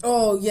Us.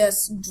 Oh,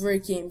 yes,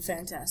 great game,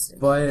 fantastic.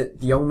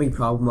 But the only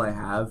problem I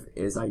have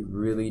is I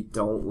really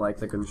don't like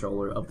the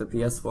controller of the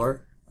PS4.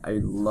 I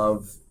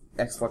love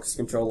Xbox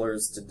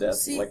controllers to death.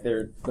 See, like,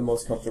 they're the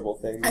most comfortable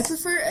things. I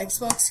prefer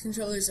Xbox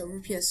controllers over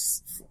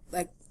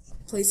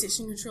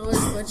PlayStation controllers,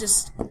 but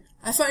just,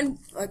 I find,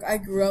 like, I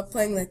grew up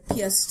playing, like,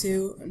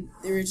 PS2 and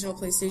the original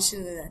PlayStation,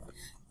 and then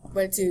I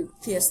went to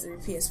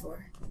PS3, PS4.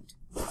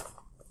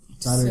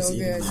 Tyler's So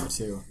eating good. that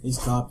too. He's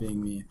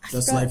copying me.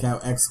 Just got- like how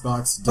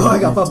Xbox did. Oh, I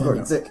got Nintendo.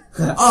 popcorn. Sick.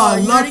 Oh,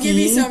 You gotta give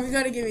me lucky! some, you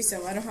gotta give me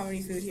some. I don't have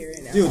any food here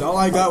right now. Dude, all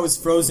I got was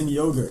frozen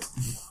yogurt.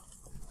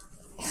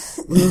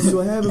 What else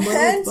do I have in my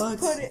and,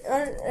 box?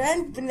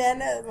 and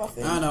banana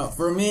muffin. I don't know.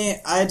 For me,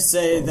 I'd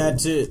say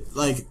that,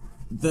 like,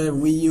 the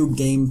Wii U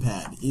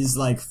gamepad is,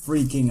 like,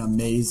 freaking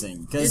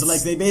amazing. Because, It's-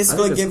 like, they I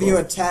basically think it's give you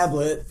cool. a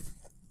tablet,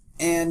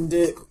 and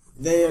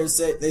they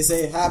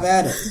say, have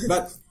at it.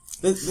 But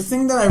the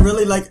thing that I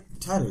really like...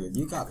 Tyler,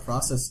 you got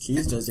processed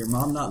cheese. Does your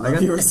mom not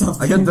love you or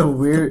something? I got the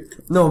weird...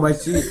 No, my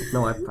cheese...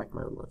 No, I packed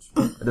my own lunch.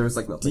 There was,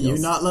 like, Do nothing you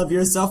else. not love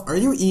yourself? Are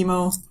you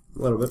emo? A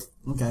little bit.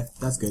 Okay,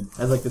 that's good.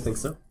 I'd like to think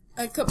so.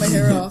 I cut my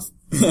hair off.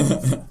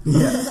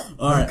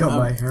 Alright, Cut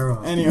my hair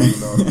off. Anyway.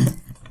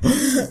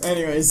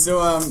 Anyway,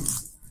 so,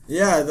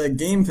 yeah, the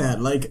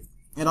gamepad, like,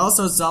 it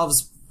also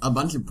solves a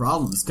bunch of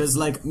problems. Cause,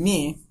 like,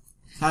 me,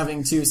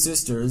 having two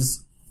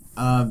sisters,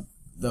 the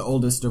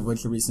oldest of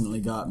which recently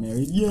got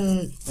married.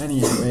 Yay!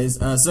 Anyways,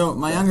 so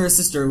my younger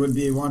sister would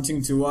be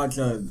wanting to watch,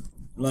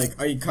 like,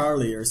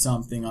 iCarly or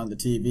something on the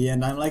TV,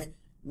 and I'm like,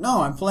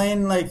 no, I'm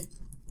playing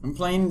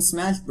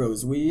Smash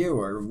Bros. Wii U,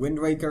 or Wind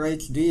Waker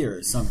HD,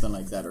 or something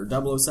like that, or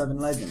 007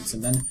 Legends,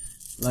 and then,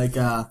 like,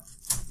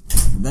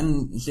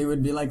 then she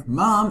would be like,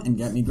 Mom, and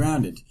get me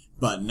grounded.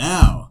 But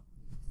now,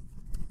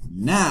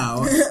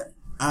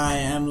 I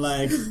am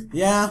like,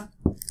 yeah,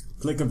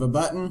 click of a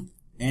button,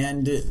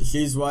 and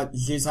she's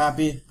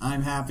happy,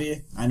 I'm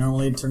happy. I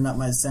normally turn up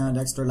my sound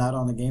extra loud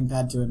on the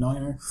gamepad to annoy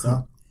her,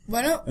 so,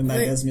 Why don't, and that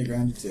wait, gets me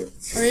grounded too.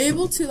 are you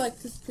able to,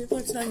 like, 'cause people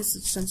are telling us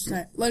it's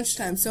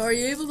lunchtime, so are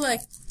you able to,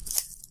 like,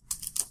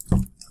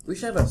 We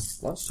should have a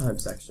lunchtime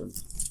section.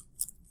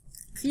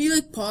 Can you,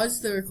 like,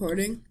 pause the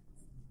recording?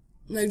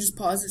 Like, just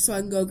pause it so I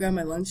can go grab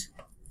my lunch?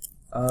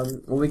 Well,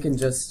 we can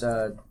just,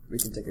 we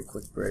can take a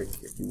quick break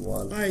if you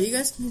want. Alright, you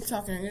guys keep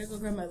talking. I'm gonna go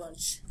grab my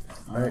lunch.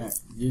 Alright,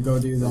 you go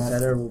do that.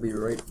 Tanner will be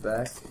right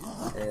back,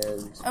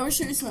 and I wish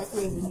there was some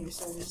microwave in here,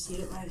 so I just heat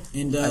it right.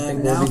 And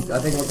I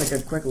think we'll take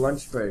a quick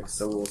lunch break,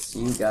 so we'll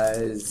see you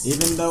guys.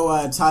 even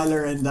though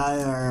Tyler and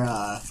I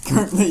are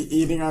currently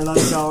eating our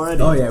lunch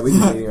already. Oh yeah, we've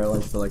been eating our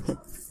lunch for like a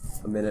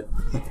minute.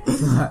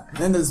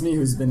 Then there's me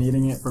who's been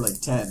eating it for like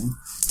 10.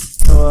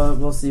 So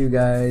we'll see you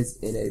guys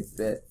in a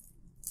bit.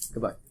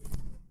 Goodbye.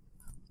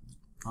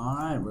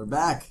 Alright, we're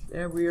back.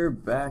 Yeah, we are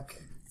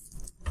back.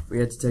 We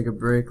had to take a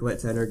break, let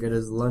Tanner get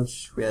his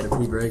lunch. We had a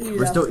pee break. Yeah.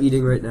 We're still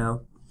eating right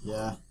now.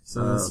 Yeah,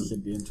 so this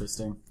should be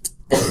interesting.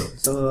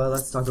 So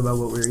let's talk about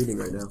what we're eating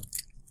right now.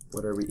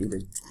 What are we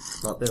eating?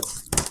 Not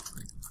this.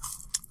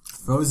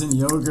 Frozen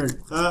yogurt.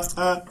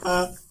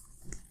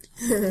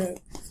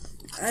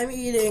 I'm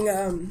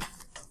eating,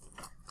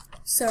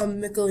 some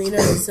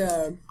Michelina's,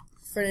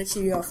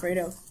 Fettuccine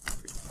Alfredo.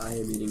 I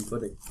am eating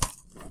pudding.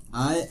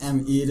 I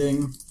am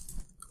eating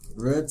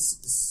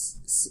Ritz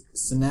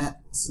snack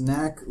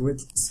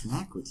witches.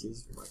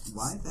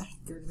 Why the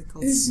heck are they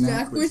called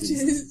Snack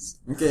witches.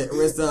 Okay,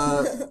 with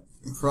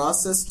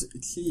processed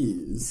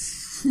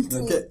cheese.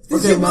 Okay, Does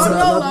okay, your Mom, mom I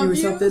not love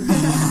you or love you?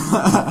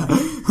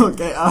 something?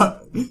 okay,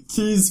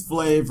 cheese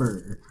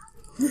flavor.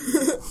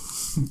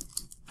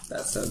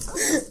 That sounds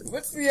disgusting.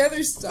 What's the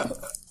other stuff?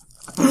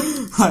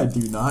 I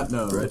do not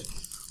know. Bread.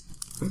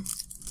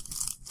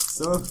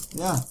 So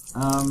yeah,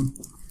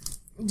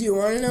 Do you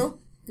want to know?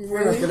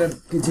 We're not gonna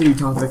continue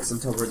topics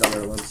until we're done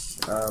our lunch.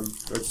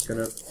 We're just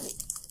gonna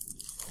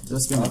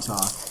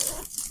talk.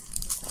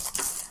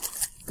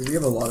 because we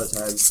have a lot of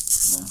time.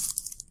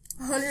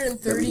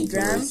 130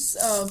 grams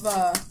of,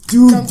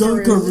 Dude,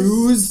 Dunkaroos.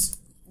 Dunkaroos!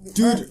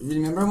 Dude,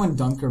 remember when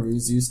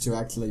Dunkaroos used to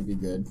actually be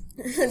good?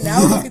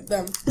 Now look at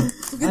them.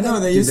 Look at I know,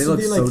 them. they Dude, used they to look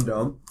be so like,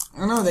 dumb.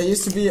 I know, they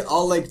used to be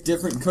all like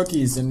different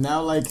cookies, and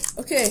now like,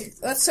 Okay,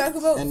 let's talk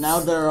about, and now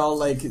they're all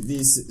like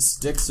these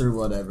sticks or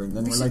whatever, and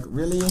then we're like,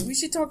 really? we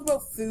should talk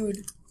about food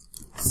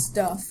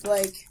stuff,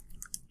 like,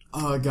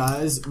 Oh,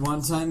 guys,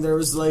 one time there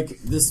was like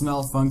this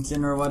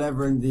malfunction or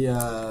whatever in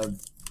the,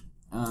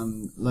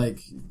 like,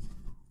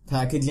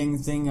 packaging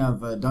thing of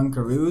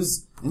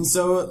Dunkaroos. And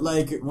so,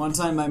 like, one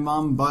time my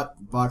mom bought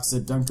a box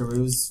of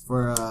Dunkaroos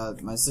for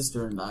my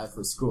sister and I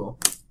for school.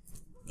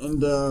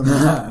 And,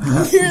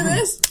 you hear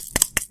this?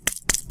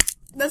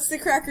 That's the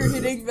cracker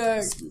hitting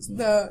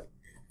the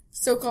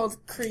so-called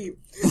cream.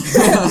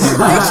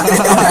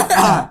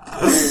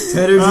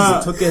 Tanner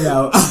just took it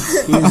out.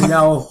 He's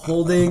now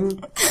holding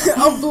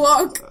A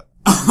block.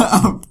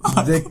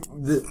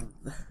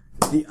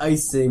 the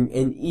icing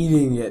and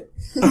eating it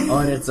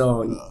on its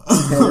own.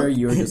 Tanner,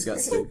 you're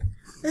disgusting.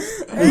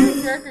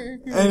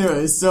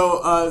 Anyway,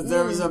 so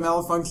there was a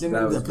malfunction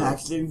That in the was cool.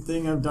 packaging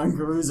thing of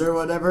Dunkaroos or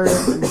whatever,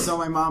 and so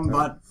my mom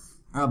bought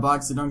a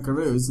box of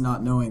Dunkaroos,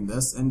 not knowing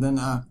this, and then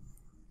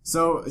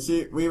so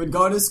we would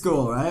go to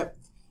school, right?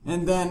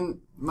 And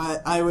then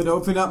I would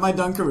open up my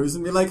Dunkaroos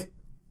and be like,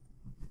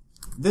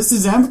 "This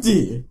is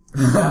empty."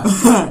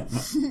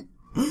 Then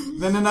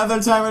another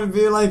time it would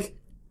be like,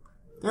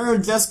 "There are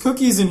just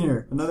cookies in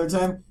here." Another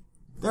time,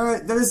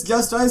 there's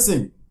just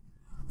icing.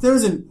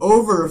 There's an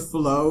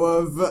overflow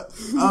of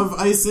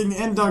icing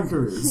in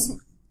Dunkaroos.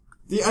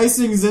 The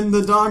icing's in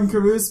the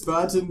Dunkaroo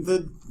spot, and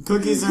the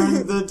cookies are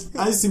in the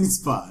icing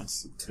spot.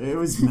 It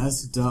was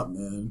messed up,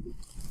 man.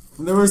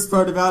 And the worst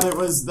part about it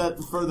was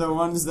that for the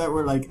ones that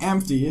were like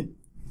empty,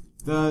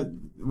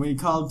 we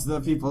called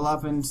the people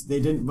up and they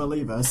didn't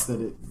believe us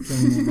that it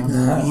came in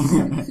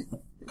empty.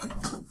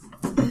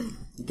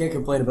 You can't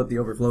complain about the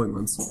overflowing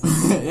ones.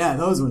 Yeah,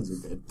 those ones were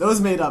good. Those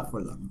made up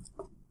for them.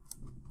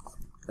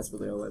 That's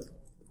what they all like.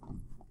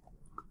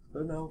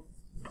 Oh no.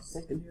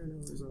 Second here, no,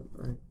 there's not.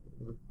 Alright.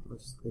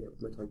 Let's just clean up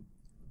my tongue.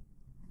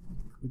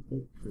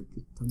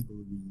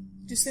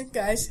 Just think,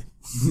 guys,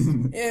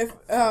 if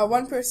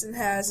one person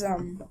has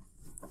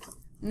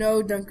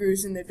no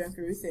Dunkaroos in their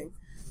Dunkaroo thing,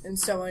 and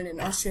someone in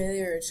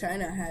Australia or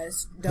China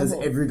has Has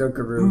double, every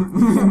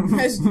Dunkaroo.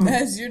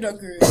 has your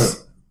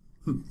Dunkaroos.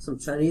 Some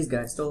Chinese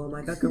guy stole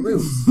my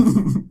Dunkaroos.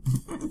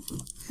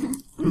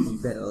 You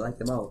better like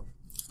them all.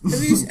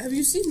 Have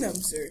you seen them,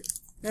 sir?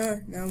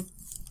 No.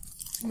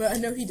 But I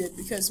know he did,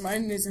 because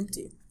mine is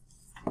empty.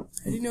 How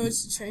do you know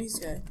it's a Chinese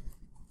guy?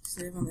 Because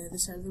they live on the other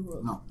side of the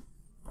world. No.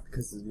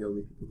 Because they're the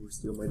only people who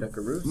steal my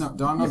Dunkaroos. No,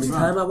 Donald Every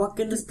Trump. time I walk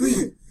in the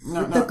street,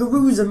 No, with no.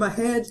 Dunkaroos in my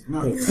head,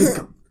 No. hey, take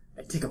them.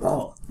 I take them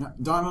all. No,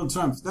 Donald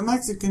Trump. The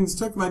Mexicans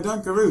took my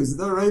Dunkaroos.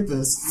 They're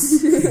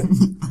rapists.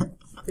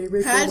 They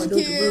raped all Had my your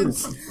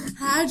kids, Dunkaroos.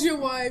 had your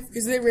wife,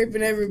 because they're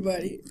raping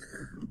everybody.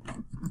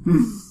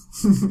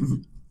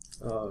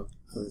 Oh,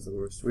 that is the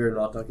worst. We are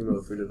not talking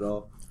about food at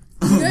all.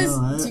 Do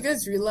right? you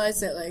guys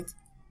realize that, like,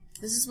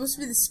 this is supposed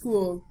to be the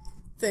school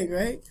thing,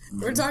 right?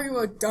 We're talking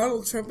about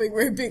Donald Trump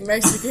raping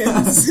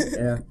Mexicans.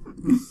 Yeah.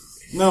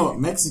 No,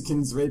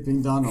 Mexicans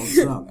raping Donald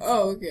Trump.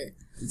 Oh, okay.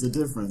 There's a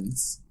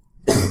difference.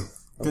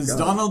 Because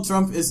Donald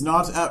Trump is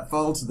not at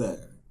fault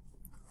there.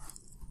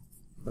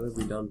 What have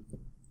we done?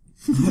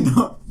 I don't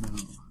know.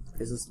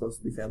 Is this supposed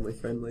to be family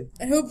friendly?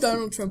 I hope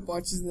Donald Trump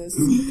watches this.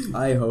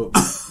 I hope.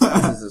 This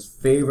is his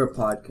favorite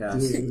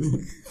podcast.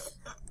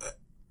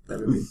 That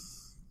would be.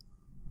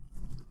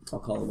 I'll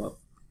call him up.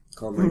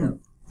 Call him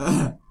right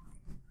now.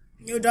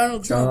 Yo,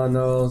 Donald Trump.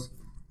 Donald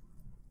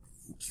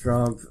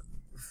Trump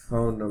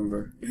phone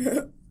number.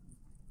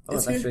 Oh,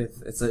 it's actually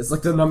it's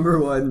like the number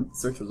one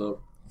search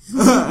result.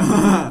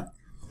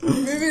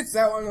 Maybe it's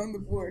that one on the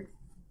board.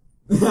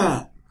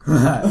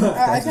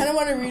 I kind of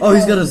want to read. Oh,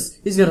 he's got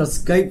a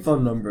Skype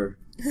phone number.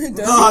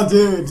 Oh,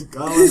 dude,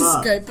 call him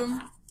up. Skype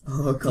him.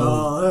 Oh, I'll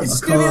call him. him.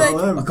 It's gonna be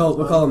like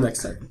We'll call him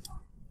next time.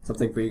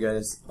 Something for you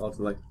guys all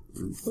to like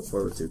look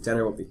forward to.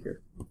 Tanner won't be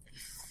here.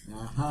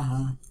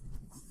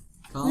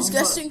 who's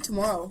guesting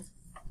tomorrow?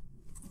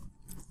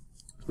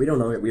 We don't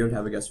know it. We don't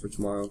have a guest for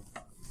tomorrow.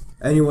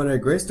 Anyone at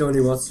Greystone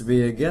who wants to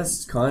be a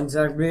guest,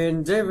 contact me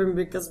and Javen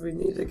because we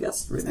need a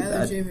guest really I bad.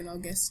 love Javen. I'll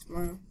guest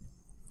tomorrow.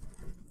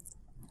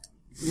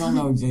 You don't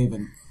know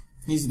Javen.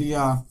 He's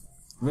the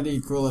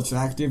really cool,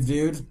 attractive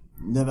dude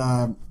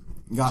that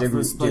got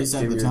first place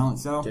at the talent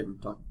show.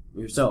 Javen, talk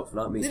yourself,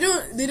 not me.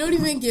 They don't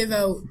even give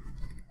out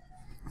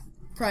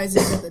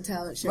prizes at the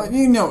talent show. But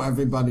you know,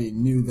 everybody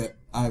knew that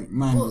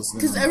mine was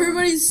Because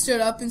everybody stood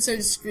up and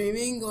started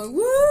screaming, going,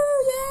 "Woo,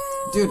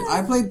 yeah!" Dude,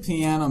 I played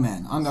Piano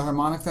Man on the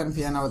harmonica and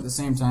piano at the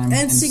same time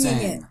and singing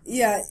sang. it.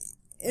 Yeah.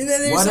 And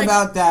then there's What like,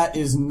 about that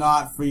is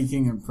not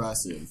freaking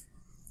impressive.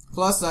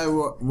 Plus, I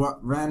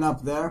ran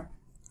up there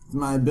with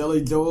my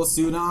Billy Joel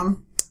suit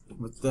on,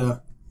 with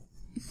the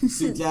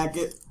suit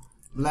jacket,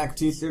 black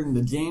t-shirt, and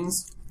the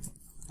jeans.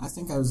 I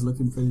think I was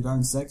looking pretty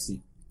darn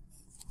sexy.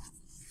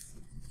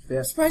 Yeah.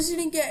 I'm surprised you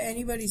didn't get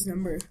anybody's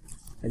number.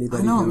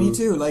 Anybody I know, who- me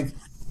too. Like,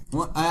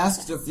 I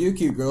asked a few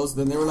cute girls,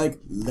 then they were like,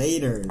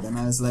 later. Then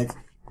I was like,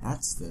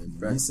 that's the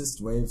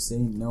nicest way of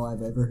saying no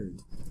I've ever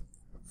heard.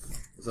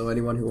 So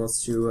anyone who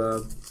wants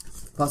to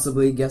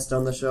possibly guest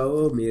on the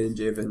show, me and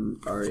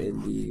Javen are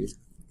in the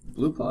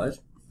blue pod.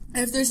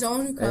 And if there's no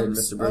one who comes,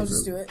 Mr. I'll Burns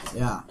just room. do it.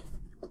 Yeah.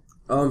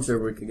 Oh, I'm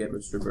sure we could get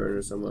Mr. Byrne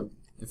or someone.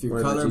 If you're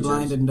One of the colorblind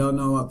teachers. and don't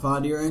know what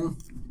pod you're in,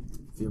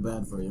 feel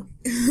bad for you.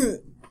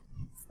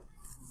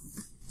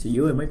 To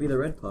you, it might be the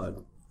red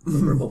pod. The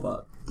purple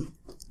pod. It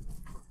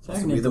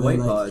could be the white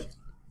pod.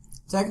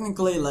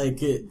 Technically, like,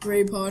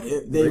 Gray pod.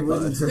 they Gray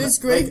wouldn't... pod. There's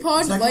gray like,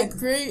 pod, light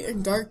gray,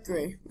 and dark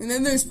gray. And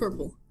then there's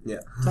purple. Yeah.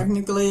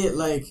 Technically,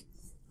 like,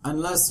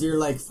 unless you're,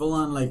 like,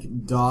 full-on, like,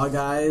 dog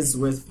eyes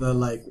with the,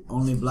 like,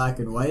 only black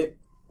and white,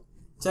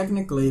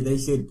 technically they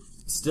should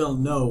still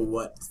know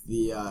what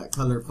the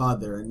color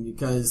pod they're in,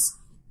 because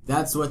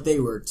that's what they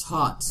were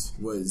taught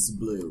was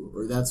blue,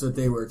 or that's what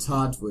they were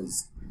taught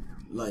was,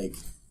 like...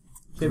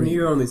 Javen,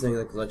 you're only saying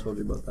that because I told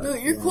you about that. No,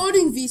 you're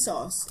quoting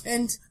Vsauce.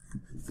 And,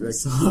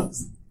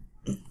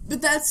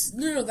 but that's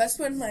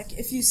when, like,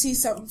 if you see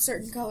some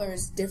certain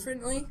colors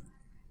differently,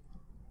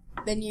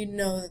 then you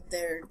know that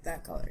they're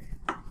that color.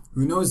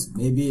 Who knows?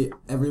 Maybe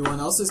everyone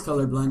else is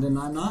colorblind and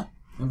I'm not.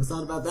 Never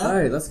thought about that.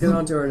 Alright, let's get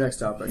on to our next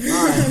topic.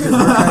 Alright.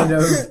 We're kind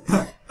of...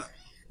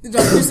 The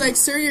doctor's like,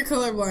 "Sir, you're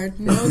colorblind."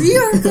 "No,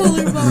 you're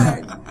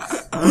colorblind."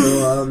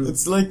 So,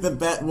 It's like the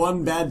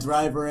one bad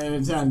driver in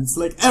a town. It's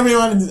like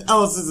everyone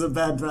else is a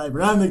bad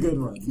driver. I'm the good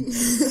one.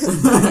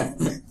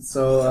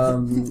 So,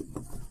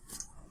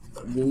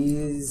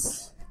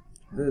 this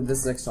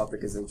next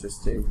topic is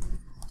interesting.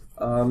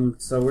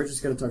 So we're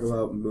just gonna talk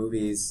about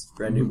movies,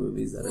 brand new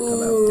movies that have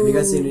come out. Have you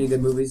guys seen any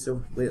good movies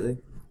lately?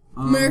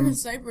 American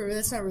Sniper, but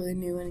that's not really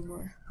new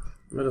anymore.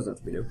 That doesn't have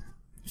to be new.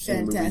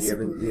 Any movie Fantastic.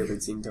 you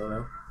haven't seen till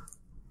now?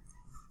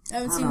 I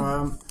haven't I seen.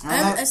 don't know.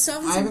 I still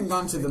haven't I seen. haven't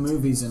gone to the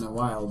movies in a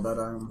while, but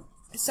I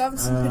still haven't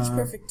seen Pitch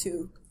Perfect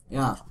 2.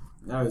 yeah,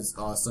 that was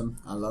awesome.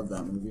 I love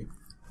that movie.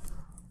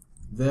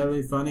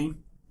 Very funny.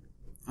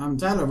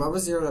 Tyler, what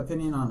was your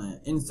opinion on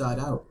it? Inside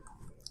Out.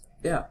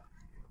 Yeah.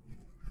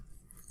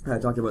 I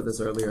talked about this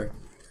earlier.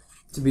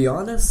 To be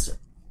honest,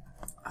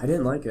 I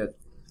didn't like it.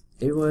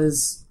 It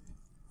was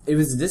a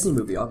Disney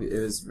movie, obviously.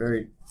 It was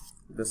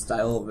the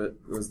style of it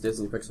was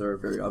Disney Pixar,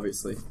 very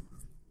obviously.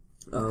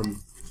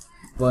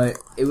 But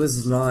it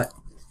was not,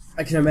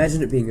 I can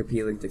imagine it being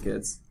appealing to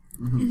kids.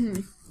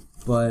 Mm-hmm.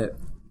 But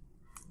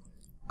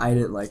I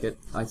didn't like it.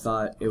 I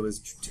thought it was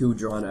too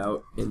drawn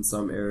out in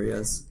some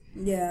areas.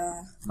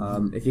 Yeah.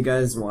 If you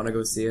guys want to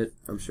go see it,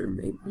 I'm sure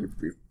maybe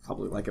you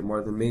probably like it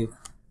more than me.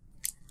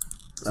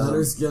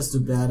 Tyler's just a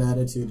bad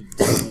attitude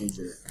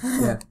teenager.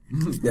 Yeah.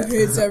 He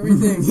hates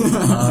everything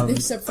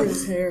except for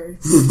his hair.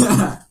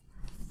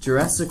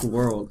 Jurassic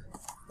World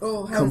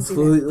Oh, haven't seen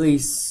it. completely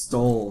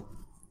stole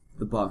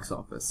the box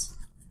office.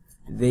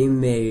 They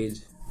made,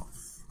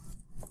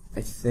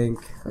 I think,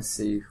 let's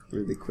see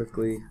really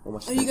quickly. How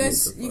much Oh, did you they make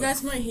so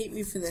guys far? might hate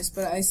me for this,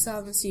 but I still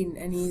haven't seen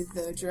any of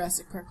the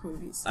Jurassic Park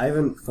movies. I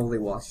haven't fully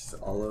watched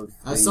all of.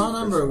 I the saw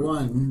number first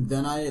 1,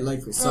 then I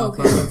saw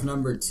okay. part of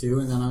number 2,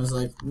 and then I was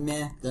like,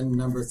 meh. Then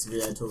number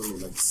 3, I totally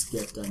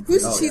skipped.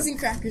 Whose Oh, cheese yeah. and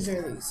crackers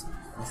are these?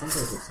 I think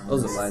those are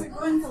Those are fine. mine.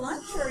 Going to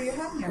lunch or are you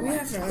having your We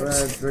lunch? have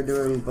no. We're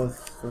doing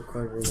both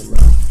recording and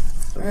that.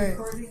 Alright.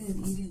 Recording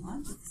and eating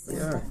lunch at the same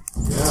Yeah. time.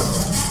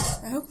 Yeah.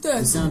 I hope It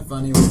the sounds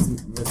funny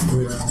with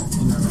Twitter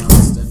in our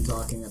mouths and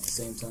talking at the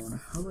same time.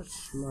 How much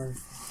more?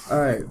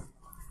 Alright.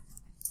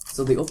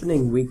 So the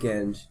opening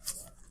weekend,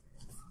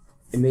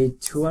 it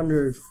made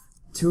 $204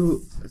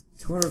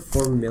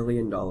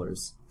 million. Whoa.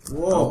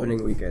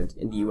 Opening weekend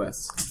in the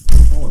US.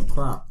 Holy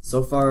crap.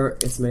 So far,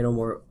 it's made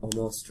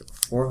almost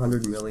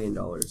 $400 million.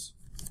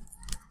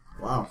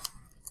 Wow.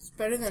 it's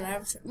better than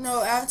Avatar.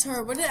 No,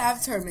 Avatar. What did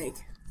Avatar make?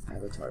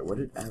 Avatar. What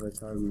did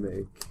Avatar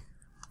make?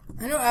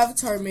 I know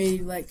Avatar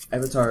made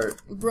Avatar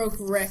broke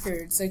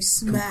records, completely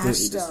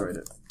smashed up. destroyed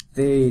it.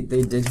 They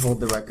did hold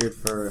the record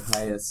for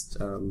highest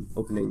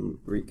opening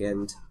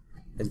weekend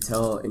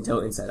until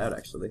Inside Out,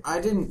 actually. I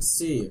didn't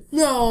see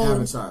No,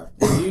 Avatar.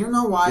 Do you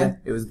know why? Yeah,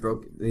 it was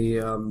broke. The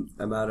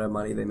amount of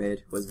money they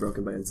made was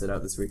broken by Inside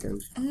Out this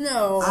weekend.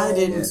 no. I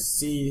didn't Yeah.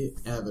 see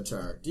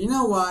Avatar. Do you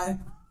know why?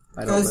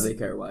 I don't 'Cause- really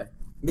care why.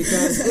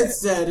 Because it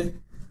said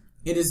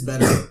it is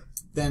better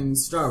than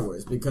Star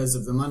Wars because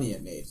of the money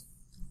it made.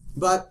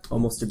 But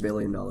Almost $1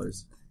 billion.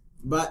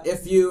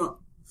 if you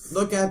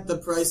look at the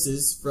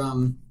prices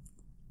from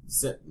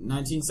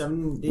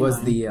 1979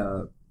 Was the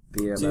amount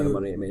of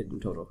money it made in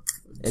total?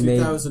 It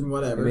 2000 It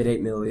whatever, made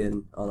 $8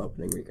 million on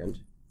opening weekend.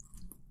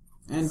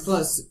 and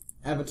plus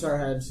Avatar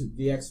had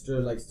the extra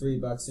like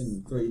 $3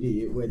 in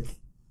 3D, which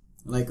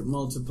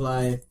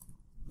multiply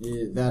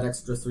that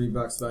extra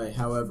 $3 by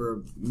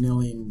however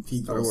million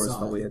people Star Wars saw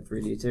probably it. had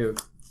 3D too.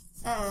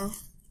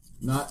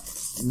 Not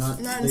Not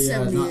in the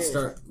 78.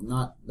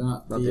 not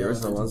The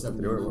original ones, but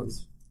the newer 1979.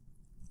 ones.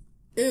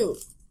 Ew,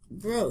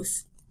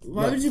 gross.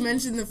 Why would you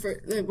mention the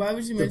first? Why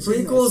would you The mention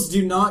prequels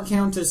do not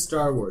count as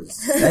Star Wars.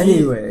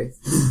 Anyway,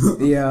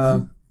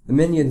 the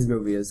Minions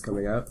movie is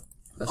coming out.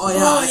 That's Oh just-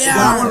 yeah, Oh, yeah.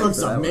 that one For looks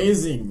that one.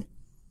 amazing.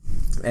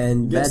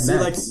 And You get Mad to see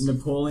Max.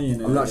 Napoleon.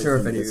 And I'm not sure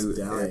if everything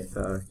just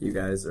die. you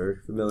guys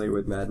are familiar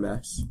with Mad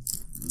Max,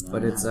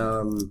 but it's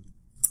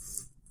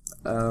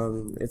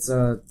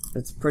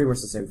it's pretty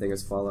much the same thing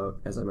as Fallout,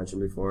 as I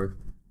mentioned before.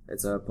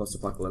 It's a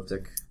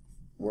post-apocalyptic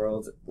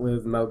world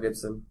with Mel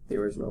Gibson, the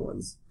original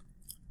ones.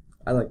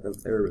 I like them;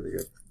 they were really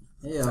good.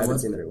 Yeah, I haven't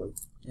seen the new one.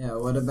 Yeah,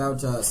 what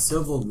about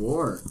Civil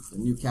War, the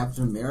new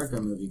Captain America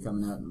movie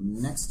coming out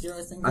next year,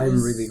 I think it I'm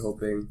is? really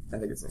hoping. I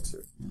think it's next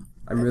year.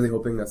 I'm really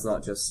hoping that's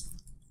not just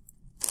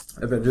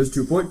Avengers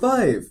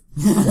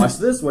 2.5. Watch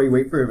this while you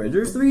wait for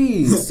Avengers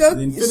 3. So,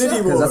 The Infinity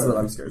War. Because that's what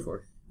I'm scared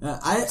for.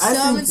 I Still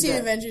haven't think seen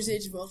that, Avengers: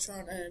 Age of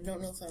Ultron, and I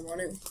don't know if I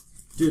want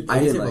to. Dude, I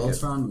Age didn't of like it.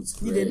 Ultron was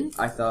great. You didn't?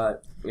 I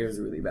thought it was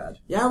really bad.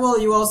 Yeah, well,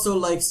 you also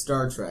like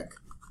Star Trek.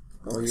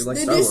 Oh, you like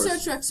The Star new Wars? Star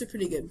Treks are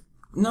pretty good.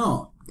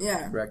 No,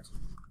 Yeah. Correct.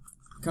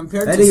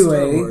 compared to Star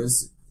Anyway,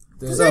 Wars.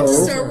 Compared So-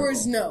 to Star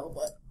Wars, no,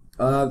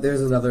 but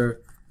There's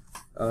another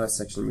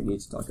section we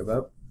need to talk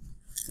about.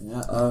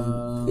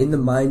 Yeah, In the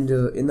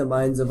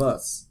minds of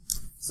us.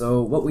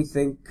 So what we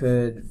think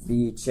could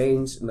be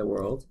changed in the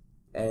world,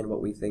 and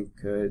what we think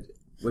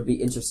would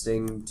be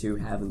interesting to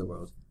have in the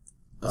world.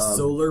 a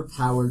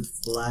solar-powered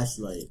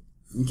flashlight.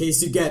 In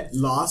case you get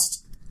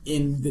lost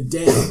in the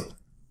day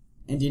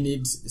and you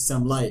need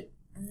some light.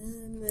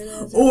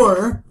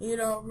 Or you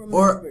don't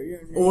remember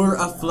your name. or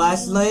a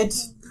flashlight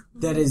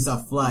that is a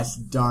flash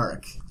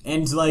dark.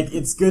 And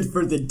it's good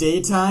for the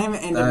daytime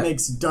and it That-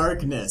 makes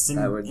darkness and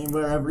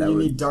wherever that you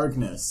would- need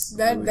darkness.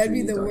 That'd Why would be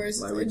you the need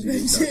worst why would you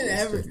need invention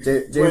darkness?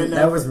 ever. James, no.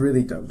 that was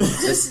really dumb.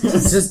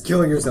 Just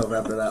kill yourself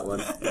after that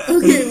one.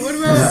 Okay,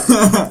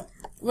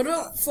 what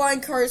about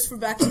flying cars from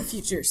Back to the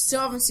Future?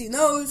 Still haven't seen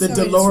those. The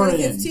so it's DeLorean.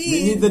 2015.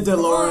 We need the Come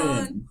DeLorean.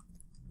 on.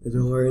 The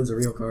DeLorean's a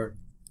real car.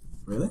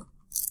 Really?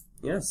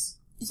 Yes.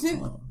 You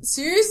think,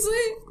 seriously?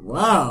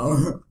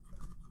 Wow.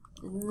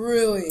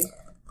 Really?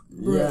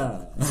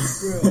 Yeah.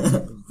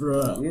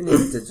 Bruh. You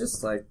need to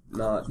just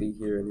not be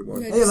here anymore.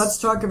 Yeah. Hey, let's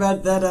talk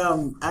about that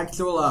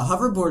actual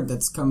hoverboard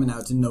that's coming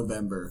out in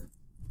November.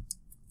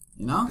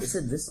 You know? They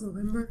said this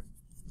November?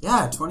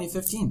 Yeah,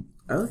 2015.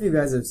 I don't know if you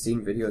guys have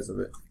seen videos of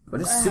it,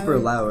 but it's I super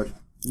haven't. loud.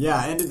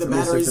 Yeah, and the Let me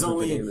battery's search up the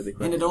only video really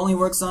quick. and it only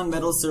works on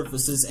metal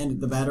surfaces, and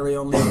the battery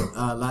only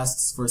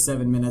lasts for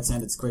 7 minutes,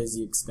 and it's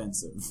crazy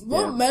expensive.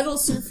 What Yeah. metal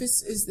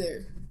surface is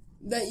there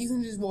that you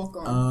can just walk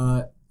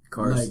on?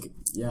 Cars.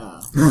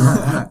 Yeah.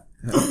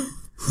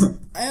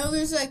 I know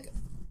there's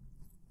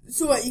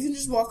so what, you can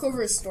just walk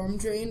over a storm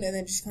drain and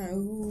then just kind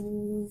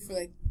of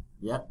for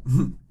Yep.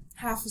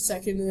 half a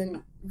second and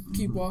then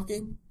keep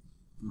walking?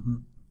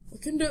 I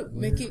couldn't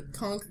make it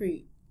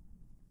concrete.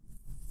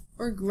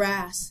 Or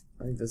grass.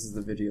 I think this is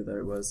the video that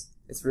it was.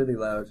 It's really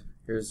loud.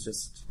 Here's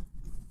just...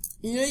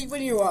 You know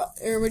when you're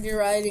when you're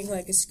riding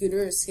a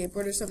scooter or a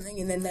skateboard or something,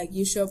 and then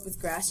you show up with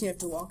grass and you have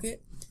to walk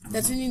it.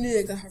 That's when you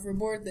need a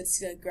hoverboard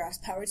that's grass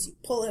powered. So you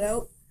pull it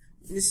out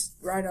and just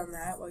ride on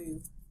that while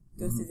you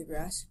go through the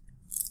grass.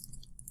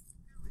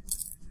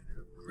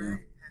 Yeah.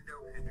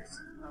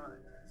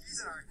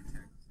 He's an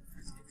architect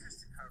whose interest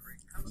in hovering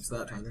comes What's from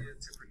that, an Tyler? idea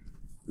to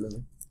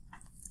Nothing.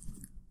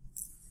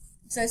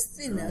 So that's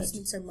the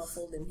announcements are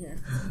muffled in here.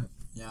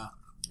 Yeah.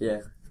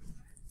 Yeah.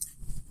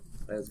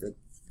 That was good.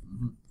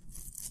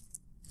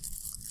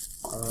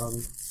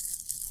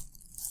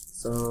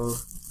 So,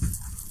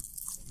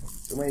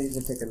 we might need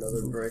to take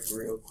another break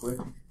real quick.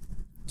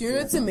 Do you know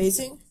what's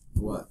amazing?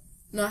 What?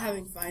 Not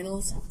having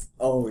finals.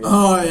 Oh, yeah.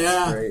 Oh, That's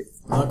yeah. great.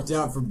 Looked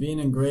out for being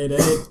in grade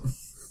 8.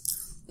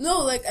 No,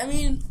 like, I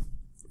mean,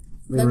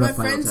 We like don't my have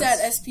final friends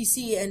tests. at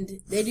SPC, and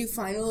they do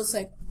finals,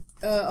 like,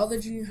 all the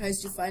junior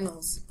highs do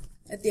finals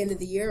at the end of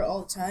the year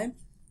all the time.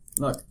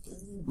 Look,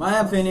 my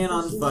opinion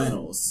on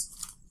finals.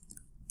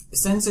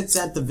 Since it's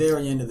at the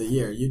very end of the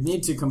year, you'd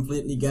need to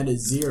completely get a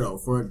 0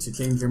 for it to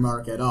change your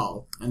mark at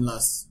all.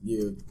 Unless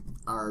you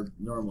are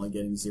normally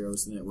getting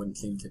zeros, then it wouldn't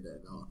change it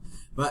at all.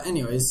 But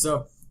anyways,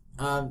 so,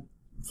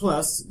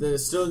 plus, the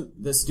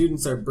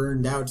students are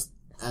burned out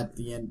at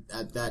the end,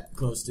 at that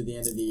close to the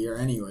end of the year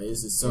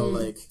anyways. So,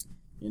 like,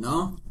 you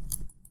know?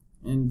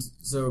 And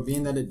so,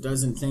 being that it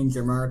doesn't change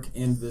your mark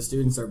and the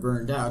students are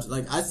burned out,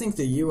 like, I think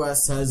the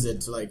U.S. has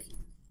it, like,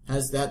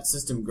 has that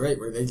system great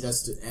where they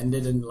just end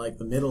it in, like,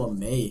 the middle of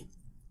May.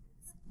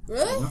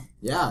 Really? You know?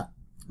 Yeah.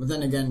 But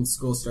then again,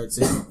 school starts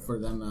for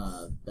them,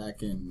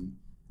 back in,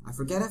 I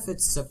forget if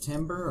it's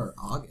September or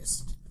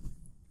August.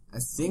 I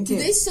think Do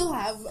they still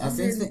have I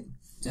think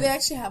do they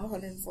actually have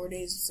 104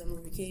 days of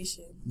summer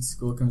vacation?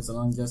 school comes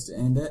along just to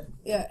end it.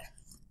 Yeah.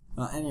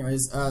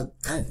 Anyways, I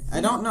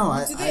don't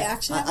know. Do they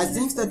actually have I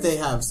think that they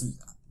have,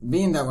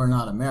 being that we're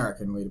not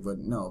American, we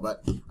wouldn't know,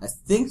 but I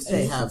think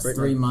they have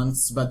 3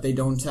 months, but they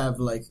don't have,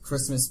 like,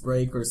 Christmas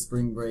break or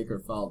spring break or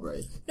fall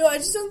break. No, I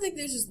just don't think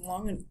there's as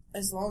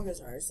long as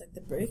ours, like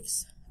the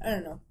breaks. I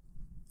don't know.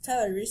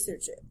 Tyler,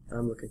 research it.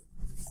 I'm looking.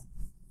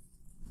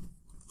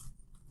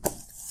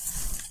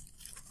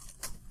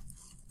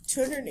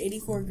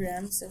 284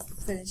 grams of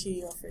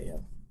fettuccine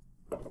Alfredo.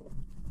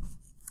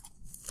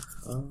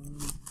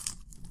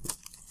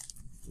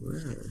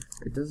 Where?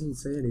 It doesn't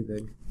say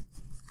anything.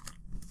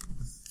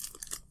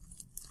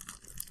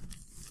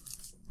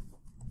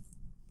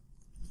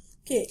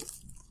 Okay.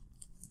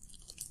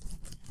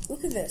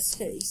 Look at this.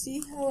 Okay, you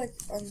see how, like,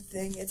 on the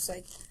thing, it's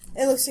like,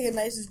 it looks like a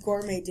nice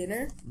gourmet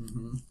dinner?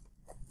 Mm-hmm.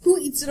 Who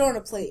eats it on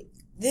a plate?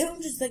 They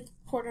don't just, like,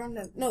 pour it on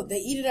a... No, they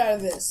eat it out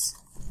of this.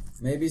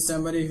 Maybe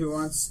somebody who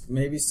wants,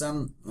 maybe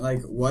some, like,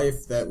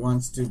 wife that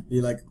wants to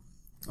be like,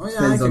 oh yeah,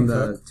 Depends I can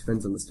on cook.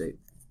 depends on the state.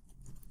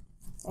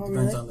 Oh,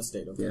 Depends really? on the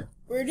state, okay. Yeah.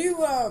 Where do,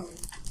 for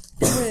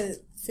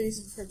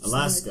face purposes,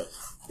 Alaska.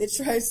 the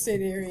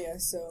tri-state area,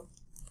 so...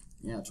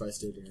 Yeah,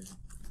 tri-state area.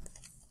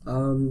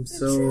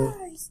 So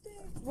Tri-state.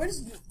 What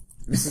is...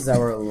 this is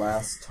our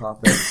last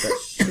topic that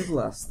should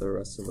last the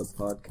rest of the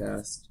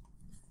podcast.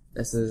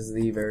 This is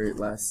the very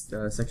last,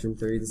 section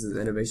 3. This is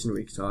Innovation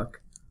Week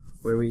Talk,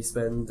 where we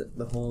spend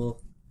the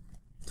whole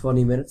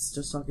 20 minutes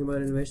just talking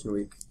about Innovation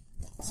Week.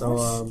 So,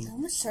 how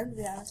much time do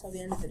we have until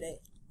the end of the day?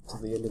 till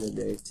the end of the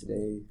day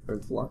today, or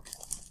the block?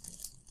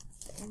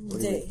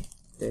 What do you Day.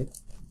 Day?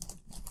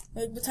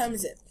 Like, what time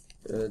is it?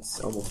 It's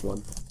almost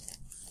 1.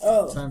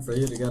 Oh. Time for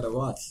you to get a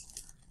watch.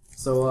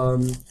 So,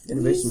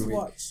 Innovation Please Week.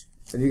 watch.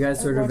 Have you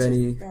guys heard of Watch it.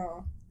 any?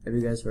 Oh. Have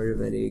you guys heard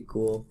of any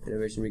cool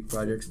Innovation Week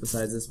projects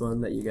besides this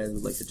one that you guys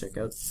would like to check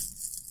out?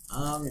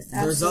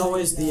 There's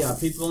always the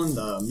people in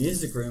the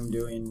music room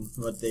doing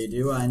what they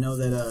do. I know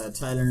that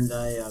Tyler and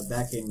I,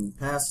 back in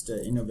past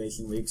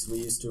Innovation Weeks, we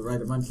used to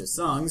write a bunch of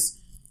songs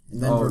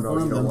and then Oh no,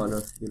 perform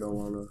them. you don't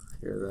wanna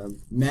hear them.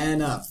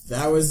 Man Up,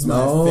 that was my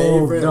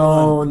favorite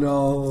one.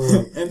 No.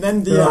 And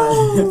then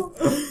the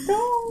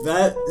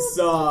that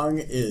song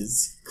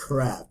is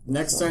crap.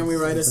 Next time we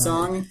write a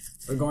song,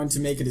 we're going to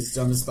make it as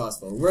dumb as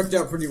possible. It worked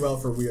out pretty well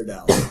for Weird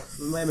Al.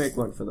 We might make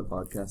one for the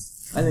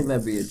podcast. I think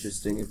that'd be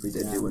interesting if we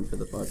did do one for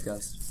the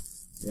podcast.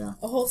 Yeah.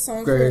 A whole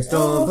song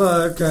Greystone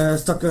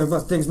podcast, talking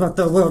about things about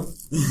the world.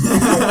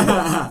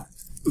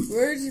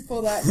 Where did you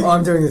pull that Oh,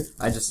 I'm doing it.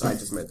 I just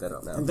made that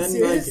up now. And then,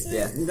 Seriously?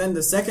 Yeah. and then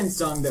the second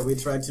song that we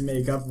tried to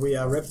make up, we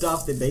ripped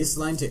off the bass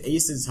line to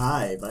Aces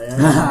High by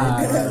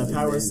the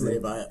Power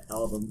Slave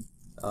album.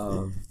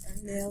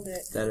 Nailed it.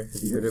 Tanner,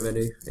 have you heard of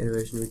any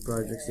Innovation Week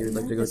projects you would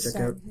like to go check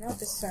out? Not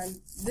this time.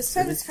 This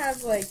time it's kind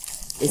of like...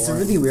 It's a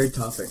really weird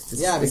topic.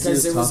 Yeah, This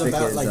because year's it was topic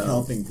about is, like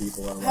helping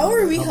people. How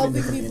are we the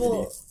helping community.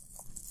 people?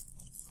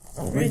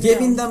 We're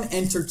giving them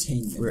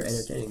entertainment. We're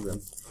entertaining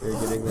them. We're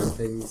giving them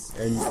things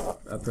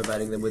and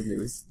providing them with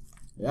news.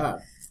 Yeah.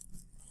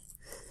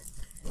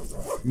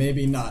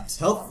 Maybe not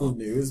helpful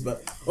news,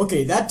 but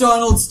okay. That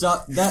Donald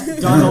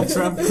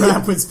Trump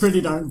crap was pretty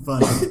darn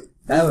funny.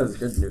 That was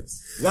good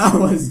news. That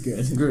was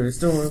good.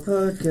 Greystone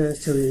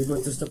podcast, tell you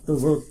about the stuff the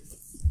world.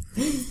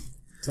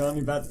 Tell me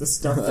about the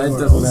stuff. It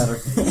doesn't matter.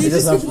 You It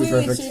just doesn't have to be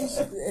completely perfect. changed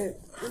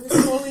it. It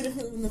was totally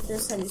different from the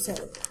first time you said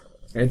it.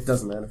 It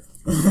doesn't matter.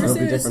 First It'll be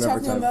time you was different every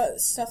talking time. about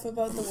stuff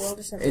about the world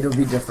or something. It'll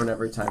be different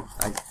every time.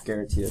 I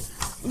guarantee it.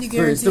 You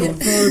guarantee Greystone it.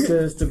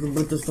 podcast, talking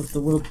about the stuff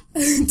the world.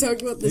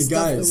 Talk about the Hey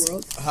stuff of guys, the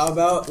world. how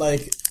about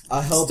like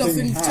a helping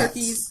Stuffing hat?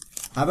 turkeys.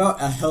 How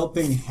about a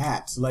helping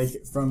hat,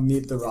 like from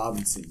Meet the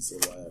Robinsons or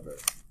whatever?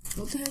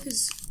 What the heck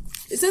is...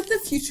 Is that the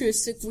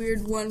futuristic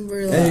weird one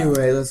where like...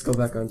 Anyway, let's go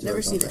back on to Never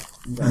our seen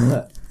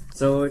topic.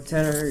 So,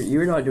 Tanner,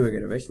 you're not doing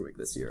Innovation Week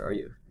this year, are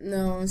you?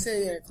 No, I'm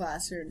sitting in a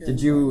class or doing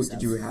Did you stuff.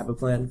 have a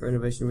plan for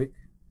Innovation Week?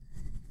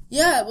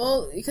 Yeah,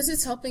 well, because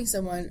it's helping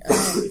someone.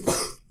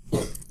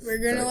 We're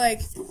gonna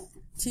like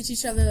teach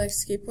each other like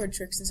skateboard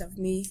tricks and stuff.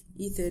 Me,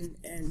 Ethan,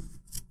 and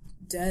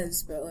Des.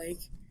 But like,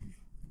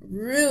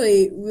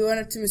 really, we went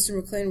up to Mr.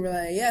 McLean. We're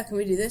like, "Yeah, can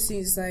we do this?" And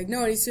he's like,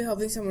 "No, it needs to be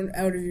helping someone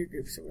out of your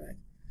group." So we're like,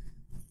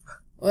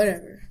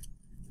 "Whatever."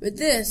 But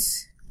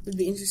this would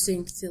be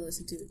interesting to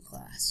listen to in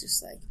class.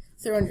 Just like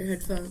throw on your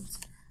headphones.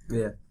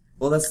 Yeah.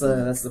 Well, that's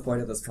the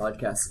point of this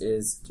podcast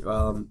is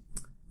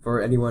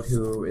for anyone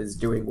who is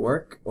doing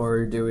work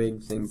or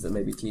doing things that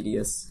may be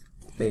tedious.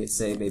 They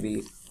say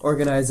maybe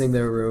organizing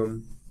their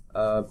room,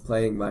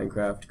 playing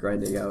Minecraft,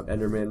 grinding out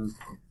Enderman,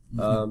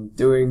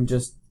 doing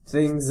just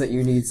things that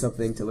you need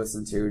something to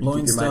listen to.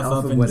 Blowing keep your mind stuff off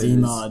up of in what it is.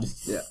 Gmod.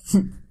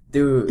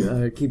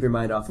 Yeah. Keep your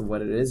mind off of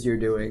what it is you're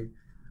doing.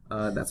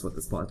 That's what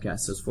this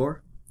podcast is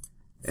for.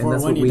 And For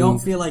that's when what you don't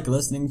feel like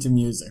listening to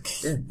music.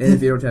 Yeah. And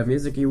if you don't have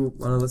music you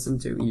want to listen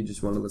to, you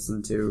just want to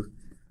listen to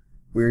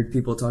weird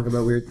people talk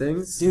about weird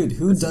things. Dude,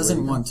 who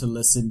doesn't want to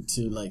listen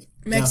to, like,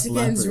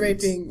 Mexicans Def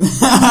Leppard? raping.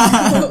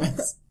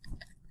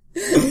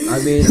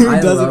 I mean, Who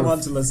I doesn't love,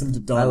 want to listen to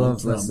I Donald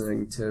love Trump?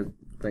 listening to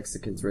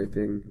Mexicans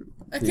raping.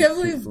 I can't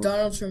believe people.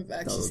 Donald Trump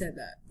actually said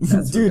that.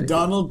 That's Dude, ridiculous.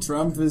 Donald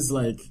Trump is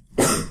like...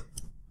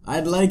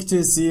 I'd like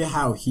to see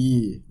how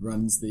he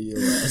runs the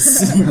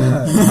U.S.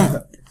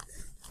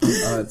 It's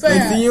But Like,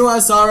 yeah. the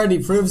U.S.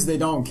 already proves they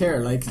don't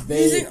care. Like,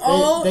 Using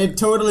all- they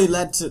totally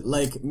let,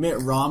 like, Mitt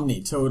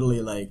Romney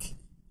totally, like,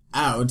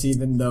 out,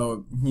 even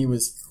though he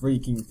was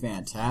freaking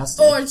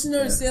fantastic. Oh, I just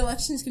noticed the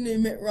election's going to be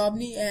Mitt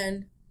Romney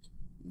and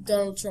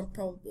Donald Trump,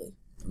 probably.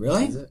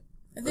 Really? Is it?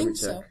 I think me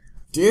so. check.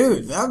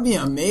 Dude, that would be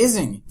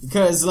amazing.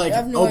 Because, like, I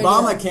have no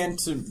Obama idea.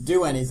 can't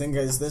do anything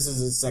because this is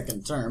his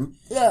second term.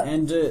 Yeah.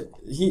 And,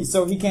 he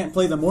can't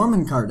play the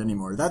Mormon card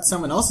anymore. That's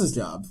someone else's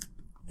job.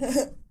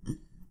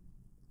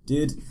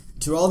 Dude,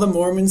 to all the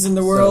Mormons in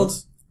the world,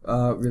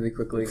 Really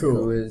quickly, Cool.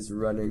 who is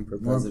running for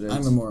president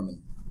I'm a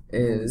Mormon.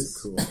 is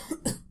Cool.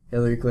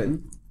 Hillary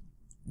Clinton,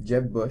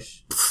 Jeb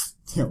Bush.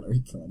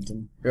 Hillary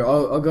Clinton. Here,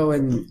 I'll go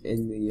in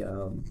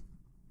the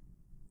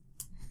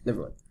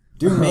never mind.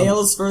 Do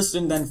males first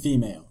and then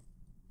female.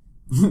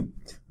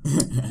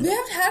 They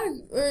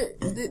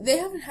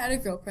haven't had a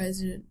girl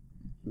president.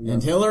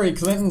 And Hillary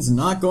Clinton's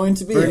not going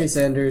to be Bernie it.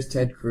 Sanders,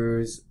 Ted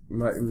Cruz,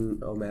 Martin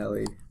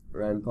O'Malley,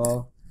 Rand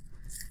Paul,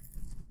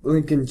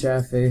 Lincoln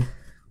Chafee,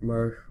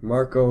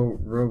 Marco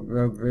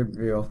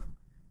Rubio,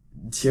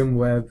 Jim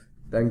Webb,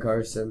 Ben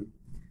Carson,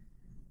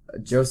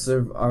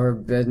 Joseph R.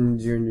 Biden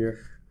Jr.,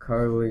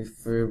 Carly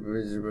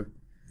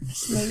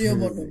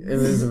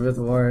Elizabeth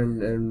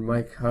Warren, and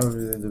Mike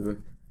Hubbard,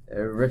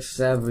 Rich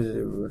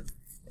Savage,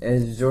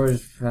 and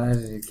George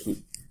Patrick,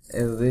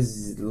 and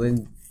Lindsay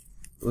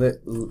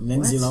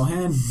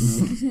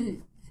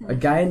Lohan. a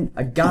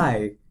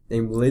guy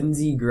named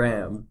Lindsey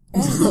Graham, Oh,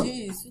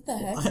 jeez. What the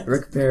heck?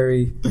 Rick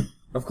Perry,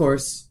 of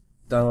course,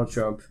 Donald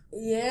Trump,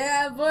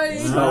 Yeah, buddy.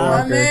 Scott My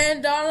Walker.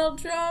 man, Donald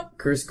Trump.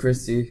 Chris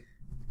Christie,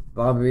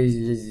 Bobby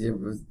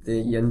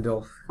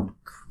Yendel,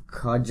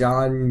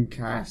 John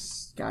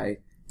Cass guy,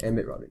 and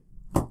Mitt Romney.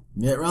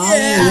 Mitt Romney.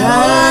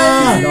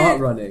 Yeah. Yeah. Not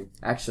running,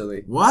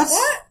 actually. What?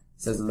 What?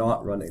 It says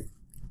not running.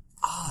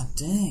 Ah,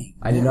 dang.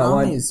 I did Mitt not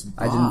want. Romney's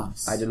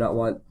boss. I did not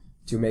want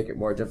to make it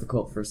more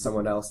difficult for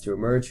someone else to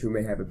emerge who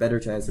may have a better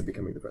chance of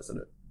becoming the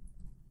president.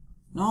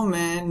 No,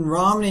 man.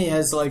 Romney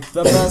has, like,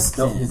 the best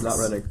No, chance. he's not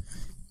running.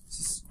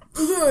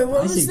 Wait,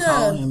 what I was should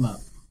call the him up.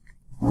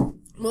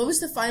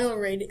 final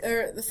rating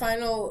or the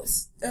final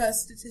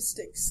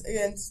statistics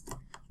against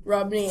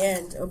Romney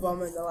and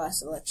Obama in the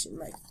last election?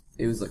 Like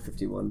It was like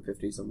 51,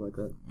 50, something like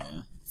that.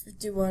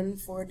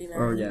 51-49.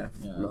 Or yeah,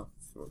 Yeah. no.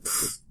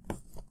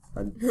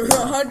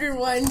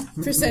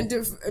 101%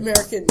 of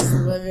Americans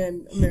live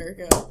in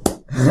America.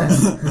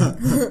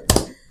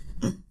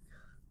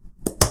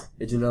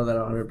 Did you know that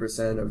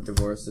 100% of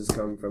divorces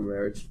come from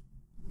marriage?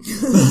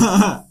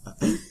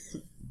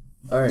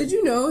 Alright. Did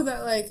you know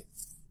that, like,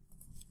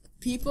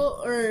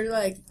 people, or,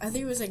 like, I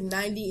think it was, like,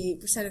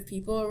 98% of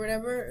people or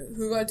whatever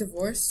who got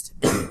divorced,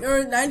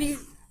 or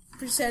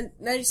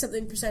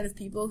 90-something% of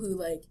people who,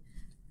 like,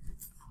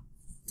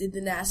 did the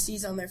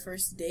nasties on their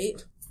first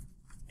date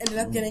ended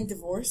up getting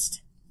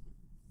divorced?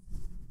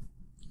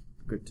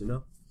 Good to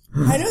know.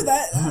 I know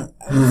that.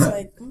 I was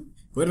like,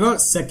 What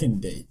about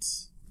second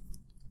dates?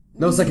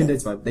 No, second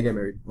date's fine. They get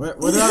married. What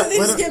They about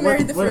just get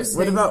married the first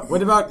date.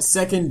 What about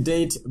second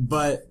date,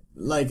 but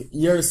like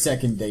your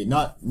second date,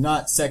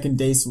 not second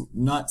date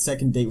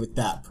with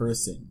that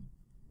person.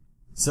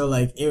 So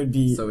like it would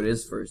be So it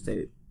is first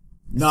date.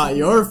 not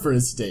your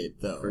first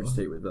date though. First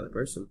date with another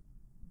person.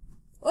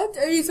 what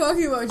are you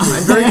talking about? I'm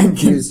Just very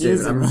confused,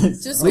 Confusing, dude. right?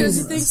 because you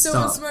Please think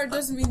someone's stop. smart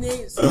doesn't mean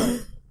they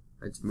smart.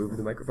 I just moved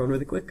the microphone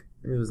really quick.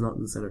 It was not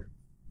in the center.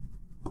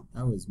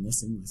 I was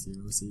messing with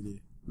your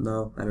OCD.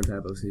 No, I don't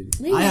have OCD.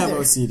 Me I have neither.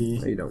 No,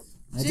 OCD. you don't.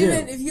 I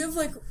Jamin, do. if you have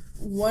like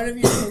one of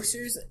your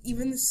posters,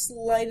 even the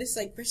slightest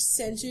like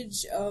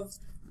percentage of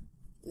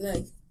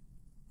like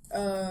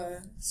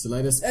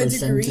Slightest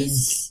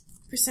degrees?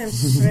 percentage.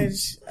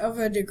 percentage of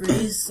a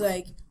degrees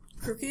like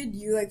crooked,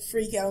 you like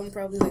freak out and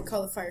probably like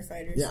call the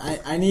firefighters. Yeah,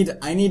 I need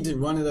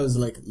one of those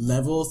like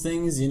level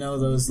things, you know,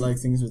 those like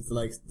things with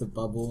like the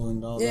bubble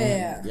and all that.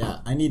 Yeah. Yeah,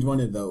 I need one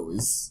of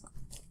those.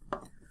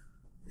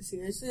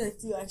 Seriously, like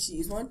do you actually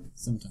use one?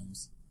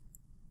 Sometimes.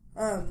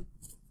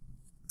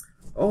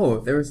 Oh,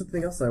 there was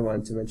something else I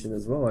wanted to mention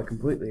as well. I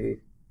completely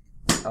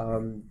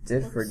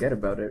did forget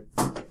about it.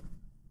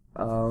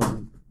 What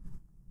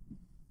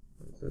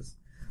is this?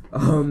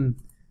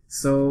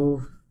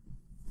 So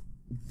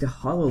the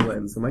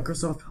HoloLens, the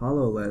Microsoft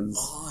HoloLens.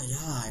 Oh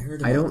yeah, I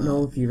heard about I don't that.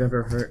 know if you've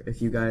ever heard,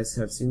 if you guys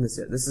have seen this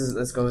yet.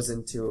 This goes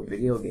into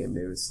video game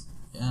news.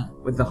 Yeah.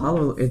 With the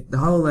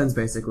HoloLens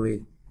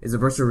basically is a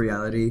virtual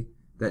reality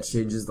that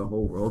changes the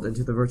whole world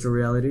into the virtual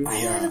reality. I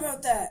heard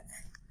about that.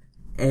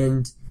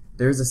 And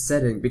there's a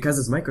setting, because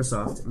it's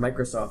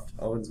Microsoft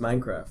owns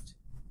Minecraft.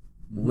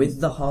 With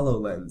the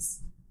HoloLens,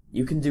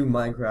 you can do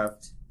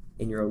Minecraft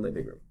in your own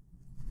living room.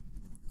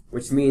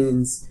 Which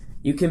means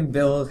you can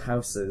build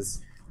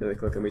houses. Really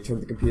quick, let me turn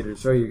the computer to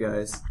show you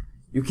guys.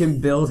 You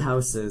can build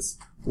houses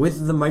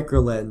with the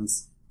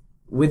microlens,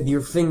 with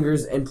your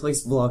fingers and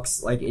place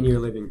blocks like in your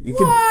living.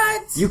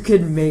 You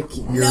could make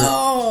your...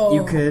 No! That's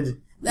you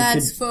could-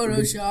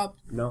 Photoshopped.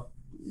 No.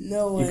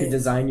 No way. You could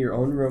design your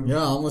own room. Yeah,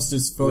 almost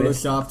as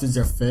photoshopped as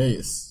your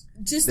face.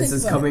 Just This think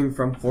is about coming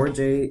from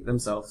 4J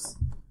themselves.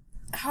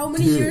 it. How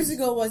many years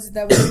ago was it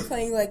that we were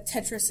playing like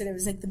Tetris and it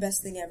was like the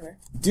best thing ever?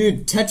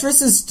 Dude,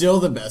 Tetris is still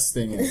the best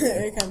thing ever.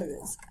 It kind of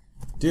is.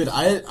 Dude,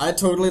 I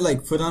totally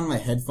like put on my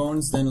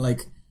headphones, then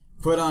like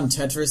put on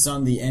Tetris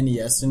on the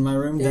NES in my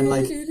room, then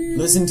like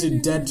listen to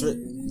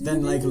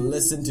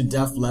listen to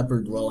Def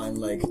Leppard while I'm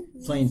like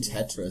playing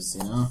Tetris,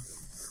 you know?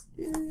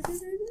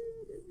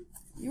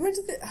 You went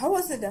to how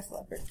was the Def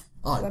Leppard?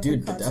 Oh, Leppard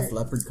dude, the concert. Def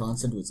Leppard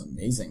concert was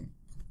amazing.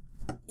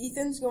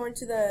 Ethan's going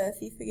to the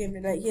FIFA game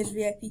tonight. He has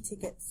VIP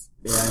tickets.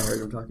 Yeah, I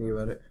heard him talking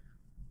about it.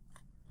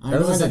 I'm That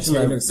was a going to section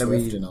Taylor that we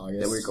Swift in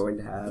August. we're going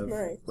to have,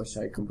 Right. which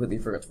I completely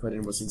forgot to put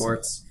in, was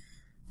sports.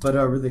 But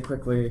really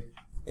quickly,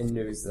 in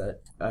news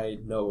that I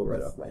know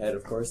right off my head,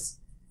 of course,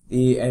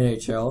 the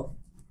NHL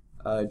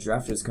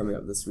draft is coming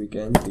up this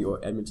weekend. The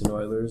Edmonton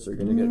Oilers are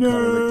going to get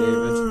Connor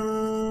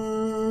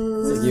McDavid.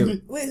 It's like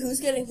you. Wait, who's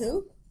getting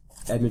who?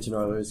 Edmonton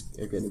Oilers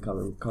are getting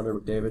Connor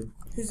McDavid.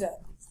 Who's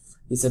that?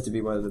 He's said to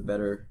be one of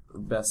the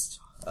best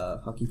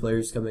hockey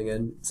players coming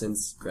in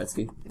since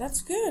Gretzky.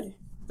 That's good.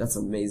 That's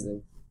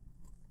amazing.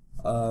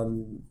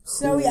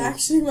 So we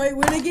actually might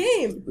win a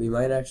game. We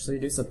might actually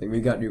do something. We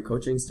got new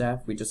coaching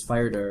staff. We just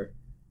fired our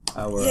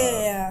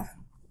Yeah.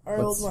 Our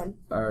what's- old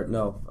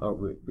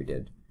one. we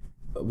did.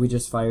 We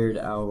just fired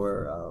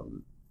our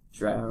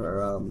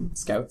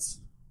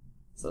scouts.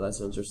 So that's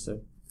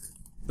interesting.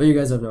 But you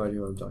guys have no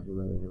idea what I'm talking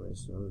about anyway,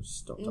 so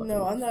just don't talk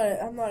No,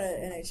 about I'm not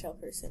an NHL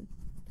person.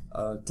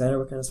 it. Tanner,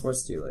 what kind of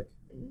sports do you like?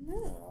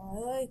 No, I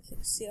like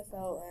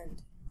CFL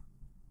and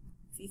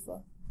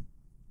FIFA.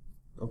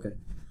 Okay.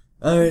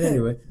 Alright,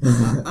 anyway.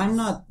 I'm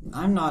not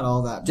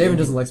all that. Jamin big.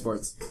 doesn't like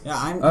sports. Yeah,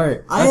 I'm.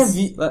 Alright.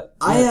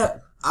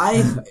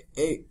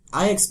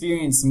 I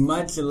experience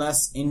much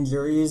less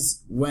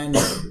injuries when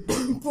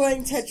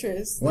Playing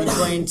Tetris.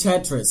 playing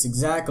Tetris,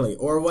 exactly,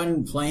 or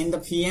when playing the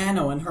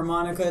piano and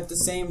harmonica at the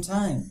same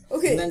time,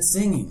 Okay. and then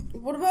singing.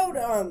 What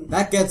about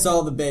That gets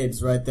all the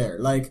babes right there.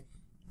 Like,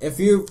 if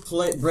you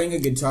bring a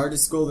guitar to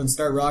school and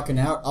start rocking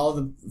out, all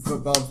the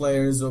football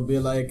players will be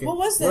like, What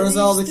was that "Where's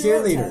that all you the threw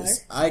out, cheerleaders?"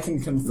 I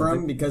can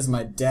confirm because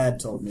my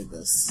dad told me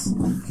this.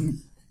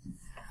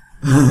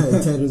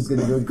 Tanner's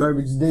gonna go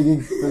garbage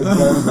digging.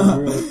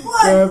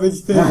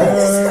 Garbage digger.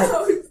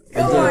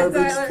 Come on,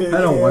 Tyler.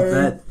 I don't want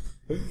that.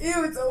 Ew,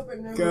 it's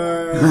open. Never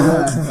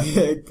Garbage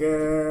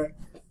digger.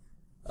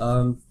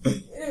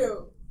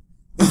 Ew.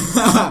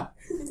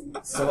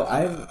 So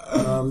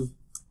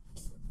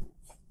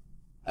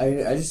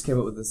I just came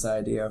up with this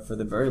idea for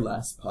the very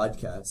last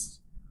podcast.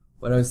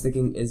 What I was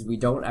thinking is we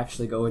don't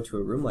actually go into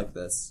a room like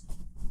this.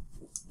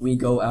 We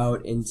go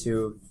out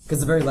into, because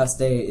the very last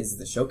day is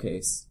the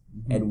showcase,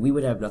 and we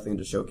would have nothing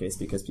to showcase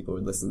because people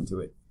would listen to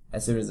it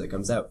as soon as it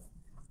comes out.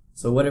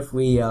 So what if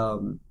we take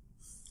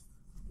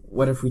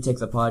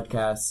the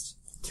podcast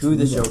to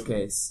the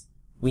showcase?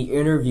 We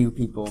interview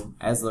people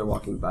as they're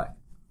walking by.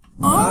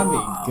 That'd be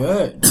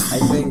good. I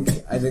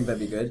think that'd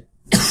be good.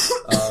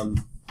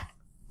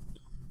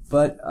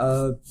 But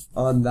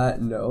on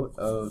that note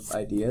of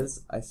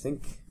ideas, I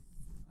think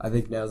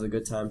now's a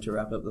good time to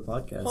wrap up the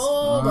podcast.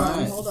 Hold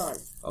Alright. on.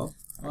 Oh.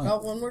 I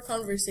got one more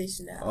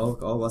conversation to have.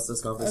 Oh, what's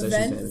this conversation,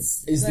 Tanner?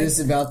 Events. Is like- this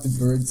about the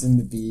birds and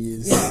the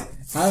bees? Yeah.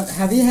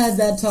 Have you had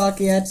that talk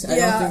yet? I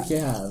Yeah. don't think you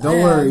have. Don't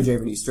Yeah. worry,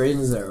 Javen, straight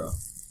in zero.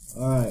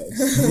 Alright.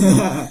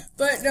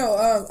 But no,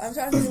 I'm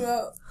talking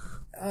about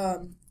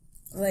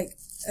like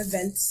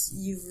events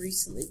you've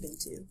recently been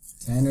to.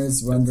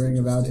 Tanner's wondering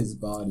about his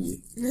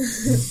body.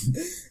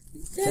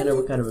 Tanner,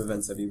 what kind of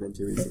events have you been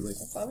to recently?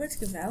 I went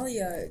to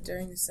Cavalia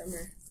during the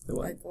summer, The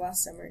what? like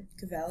last summer.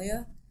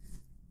 Cavalia,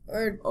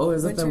 or Oh,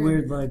 is that that winter.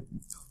 weird, like,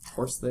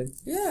 horse thing?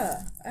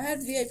 Yeah, I had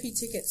VIP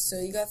tickets, so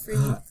you got free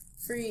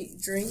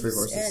drinks Free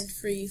horses. and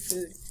free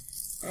food.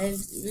 and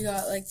we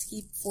got like to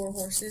keep 4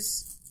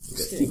 horses.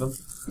 Just Keep kidding. them.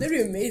 That'd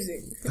be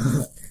amazing.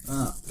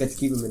 Get to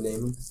keep them and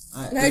name them.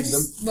 And I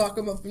just lock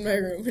them up in my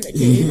room in a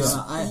cage.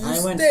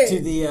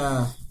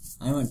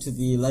 I went to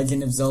the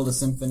Legend of Zelda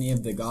Symphony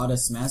of the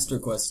Goddess Master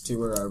Quest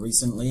tour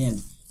recently,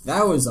 and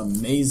that was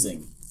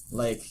amazing.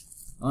 Like,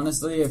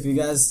 honestly, if you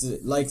guys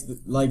like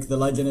the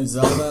Legend of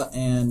Zelda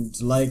and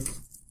like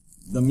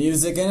the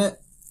music in it,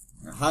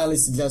 I highly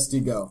suggest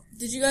you go.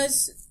 Did you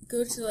guys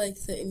go to like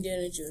the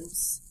Indiana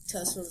Jones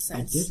Tales from the I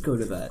Sights? did go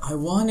to that. I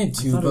wanted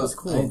to, I thought it but was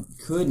cool.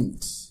 I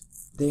couldn't.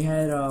 They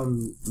had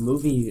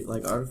movie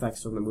like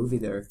artifacts from the movie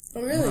there,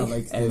 Oh really? Yeah,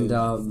 like and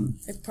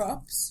Like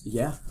props?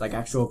 yeah, like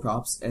actual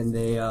props, and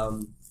they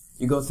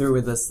you go through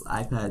with this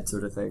iPad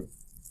sort of thing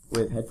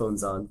with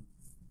headphones on,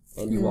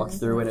 and you walk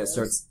through and it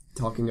starts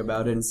talking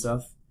about it and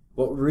stuff.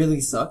 What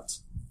really sucked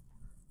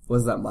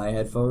was that my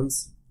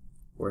headphones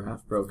were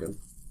half broken.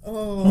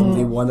 Oh.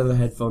 Only one of the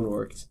headphone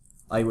worked.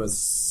 I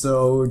was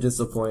so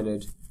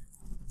disappointed.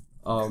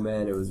 Oh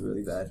man, it was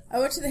really bad. I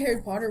went to the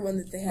Harry Potter one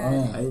that they had.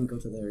 Oh, yeah. I didn't go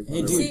to the Harry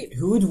Hey Potter dude, See-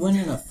 who would win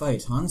in a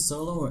fight, Han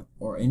Solo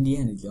or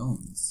Indiana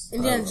Jones?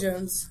 Indiana Oh.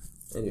 Jones.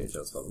 one. Indiana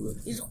Jones probably.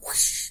 He's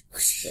whoosh,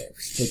 whoosh,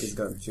 whoosh. Take his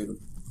gun, shoot him.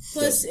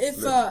 Plus, Yeah, if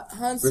rip-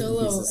 Han rip in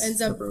Solo pieces,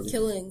 ends up pepperoni.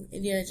 killing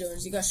Indiana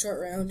Jones, you got Short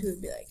Round who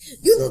would be like,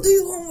 "You don't do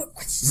your homework."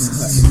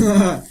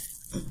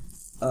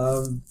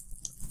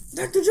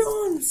 Dr.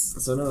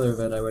 Jones. So another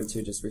event I went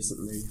to just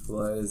recently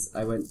was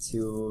I went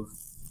to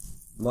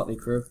Motley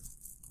Crue.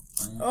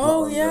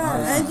 Oh yeah,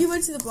 yeah. and you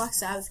went to the Black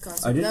Sabbath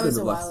concert. I did that go was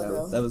to a Black while Sabbath.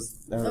 ago. That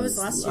was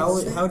last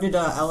year. How did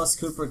Alice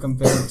Cooper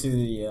compare to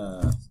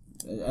the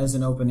as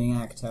an opening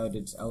act? How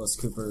did Alice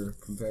Cooper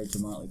compare to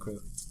Motley Crue?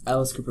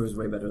 Alice Cooper is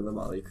way better than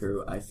Motley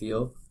Crue, I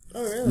feel.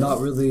 Oh really? Not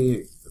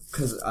really,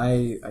 because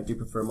I do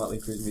prefer Motley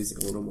Crue's music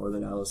a little more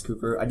than Alice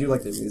Cooper. I do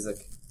like their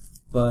music,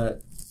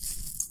 but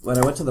when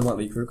I went to the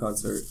Motley Crue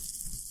concert,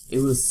 it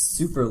was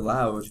super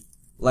loud.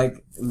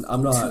 Like,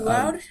 I'm not... Too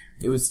loud?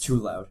 It was too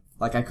loud.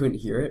 Like, I couldn't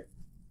hear it.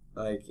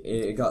 Like,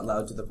 it got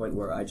loud to the point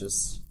where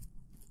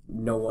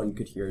no one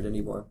could hear it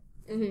anymore.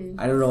 Mm-hmm.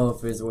 I don't know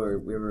if it was where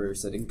we were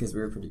sitting, because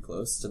we were pretty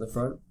close to the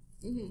front,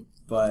 Mm-hmm.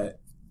 but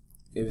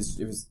it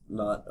was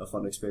not a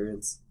fun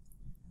experience.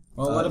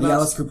 Well, what The about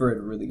Alice Cooper had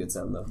a really good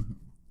sound, though.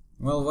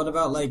 Well, what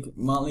about like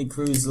Motley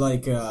Crue's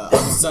like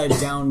upside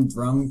down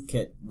drum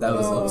kit? That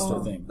was Oh.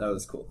 awesome. thing. That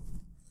was cool.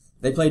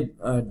 They played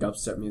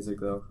dubstep music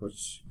though,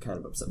 which kind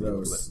of upset me a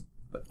little Gross.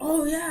 bit.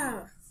 Oh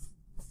yeah.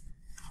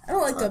 I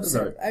don't like dubstep.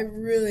 sorry. I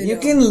really You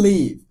don't. can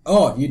leave.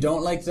 Oh, you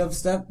don't like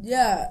dubstep?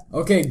 Yeah.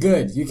 Okay,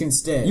 good. You can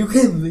stay. You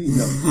can leave.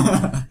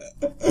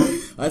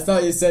 I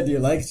thought you said you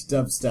liked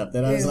dubstep.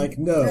 Then I was like,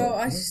 no. No,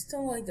 I just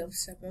don't like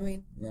dubstep. I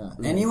mean, Yeah.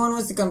 Anyone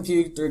with a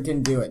computer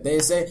can do it. They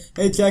say,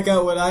 "Hey, check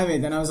out what I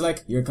made." Then I was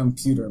like, "Your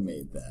computer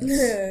made that."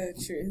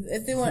 true.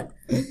 If they want,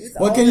 with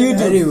What all can you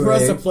their- do? Anyway,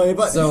 Press a play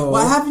button. so-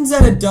 What happens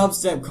at a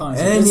dubstep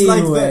concert? Does, like,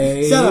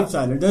 Anyway, shut up,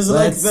 Tyler. Does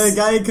like the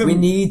guy come? We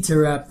need to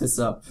wrap this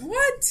up.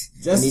 What?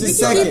 Just we a need to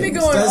second. keep it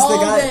going does the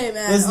all guy, day,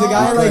 man, Does the all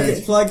guy day.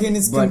 like plug in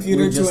his But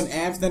computer we to just- an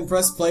amp, then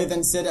press play,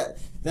 then set up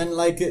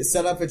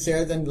a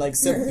chair, then like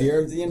sip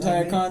beer the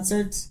entire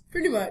concert?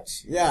 Pretty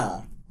much.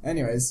 Yeah.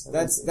 Anyways,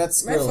 that's My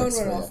Skrillex phone for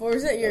went ya. off. Or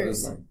was that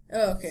yours? mine.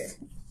 Oh, okay.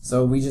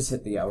 So we just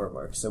hit the hour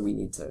mark, so we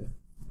need to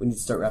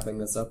start wrapping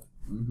this up.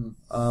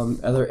 Are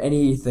there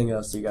anything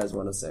else you guys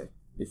want to say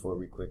before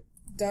we quit?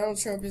 Donald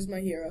Trump is my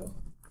hero.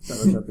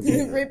 Donald Trump is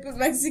your- Rape of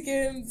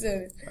Mexicans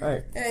and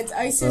Alright.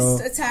 ISIS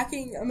So-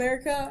 attacking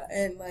America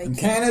and like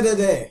Canada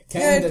Day.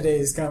 Canada Day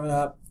is coming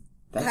up.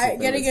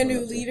 getting a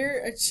new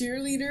leader, a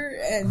cheerleader,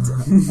 and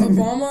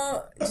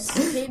Obama just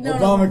hating on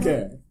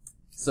Obamacare.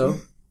 So,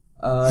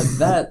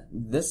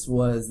 this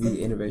was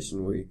the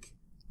Innovation Week.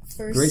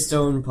 First,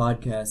 Greystone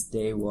Podcast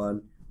Day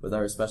 1 with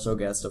our special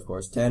guest, of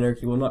course, Tanner.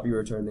 He will not be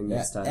returning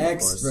next time, of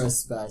Extra course.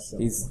 special.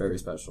 He's very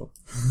special.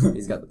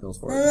 He's got the pills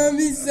for my it.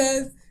 mommy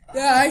says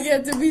that I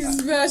get to be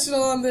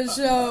special on the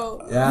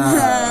show.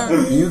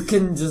 Yeah, you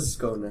can just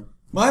go now.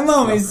 My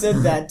mommy said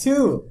that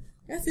too.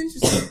 That's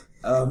interesting.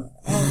 Um,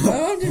 My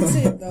mom didn't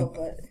say it though,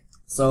 but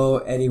so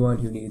anyone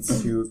who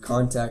needs to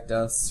contact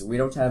us, we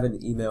don't have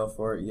an email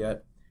for it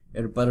yet,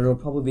 but it'll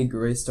probably be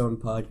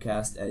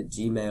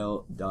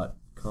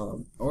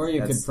greystonepodcast@gmail.com. Or you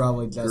That's could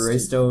probably just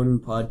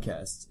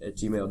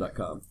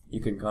greystonepodcast@gmail.com. You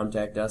can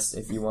contact us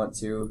if you want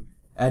to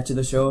add to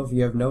the show, if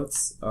you have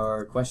notes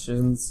or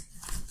questions,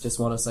 just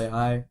want to say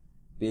hi,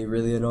 be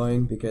really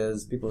annoying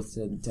because people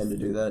tend to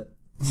do that.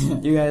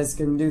 You guys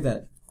can do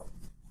that.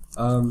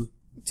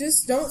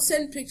 just don't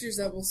send pictures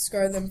that will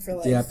scar them for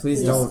life. Yeah,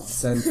 please don't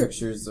send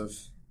pictures of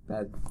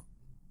bad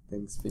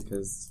things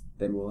because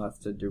then we'll have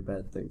to do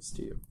bad things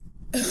to you.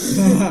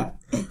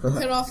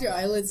 Cut off your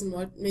eyelids and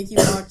make you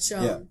watch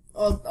Yeah.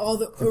 all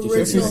the 50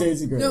 original.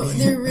 Shades of Grey. No,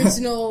 the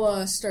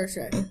original Star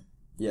Trek.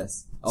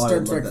 Yes. Star I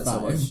love Trek that so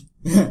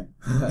 5.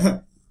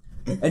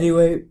 much.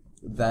 Anyway,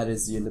 that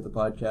is the end of the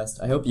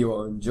podcast. I hope you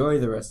all enjoy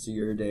the rest of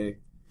your day,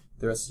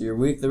 the rest of your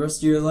week, the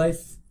rest of your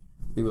life.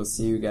 We will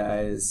see you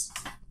guys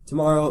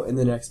tomorrow in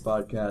the next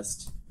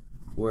podcast,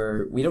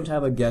 where we don't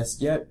have a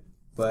guest yet,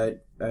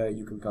 but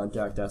you can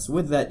contact us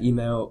with that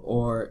email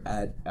or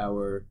at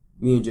our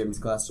me and Jim's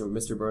classroom,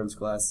 Mr. Burns'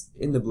 class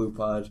in the Blue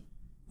Pod,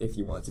 if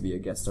you want to be a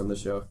guest on the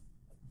show.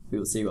 We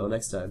will see you all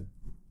next time.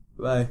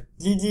 Bye.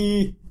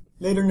 GG.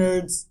 Later,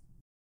 nerds.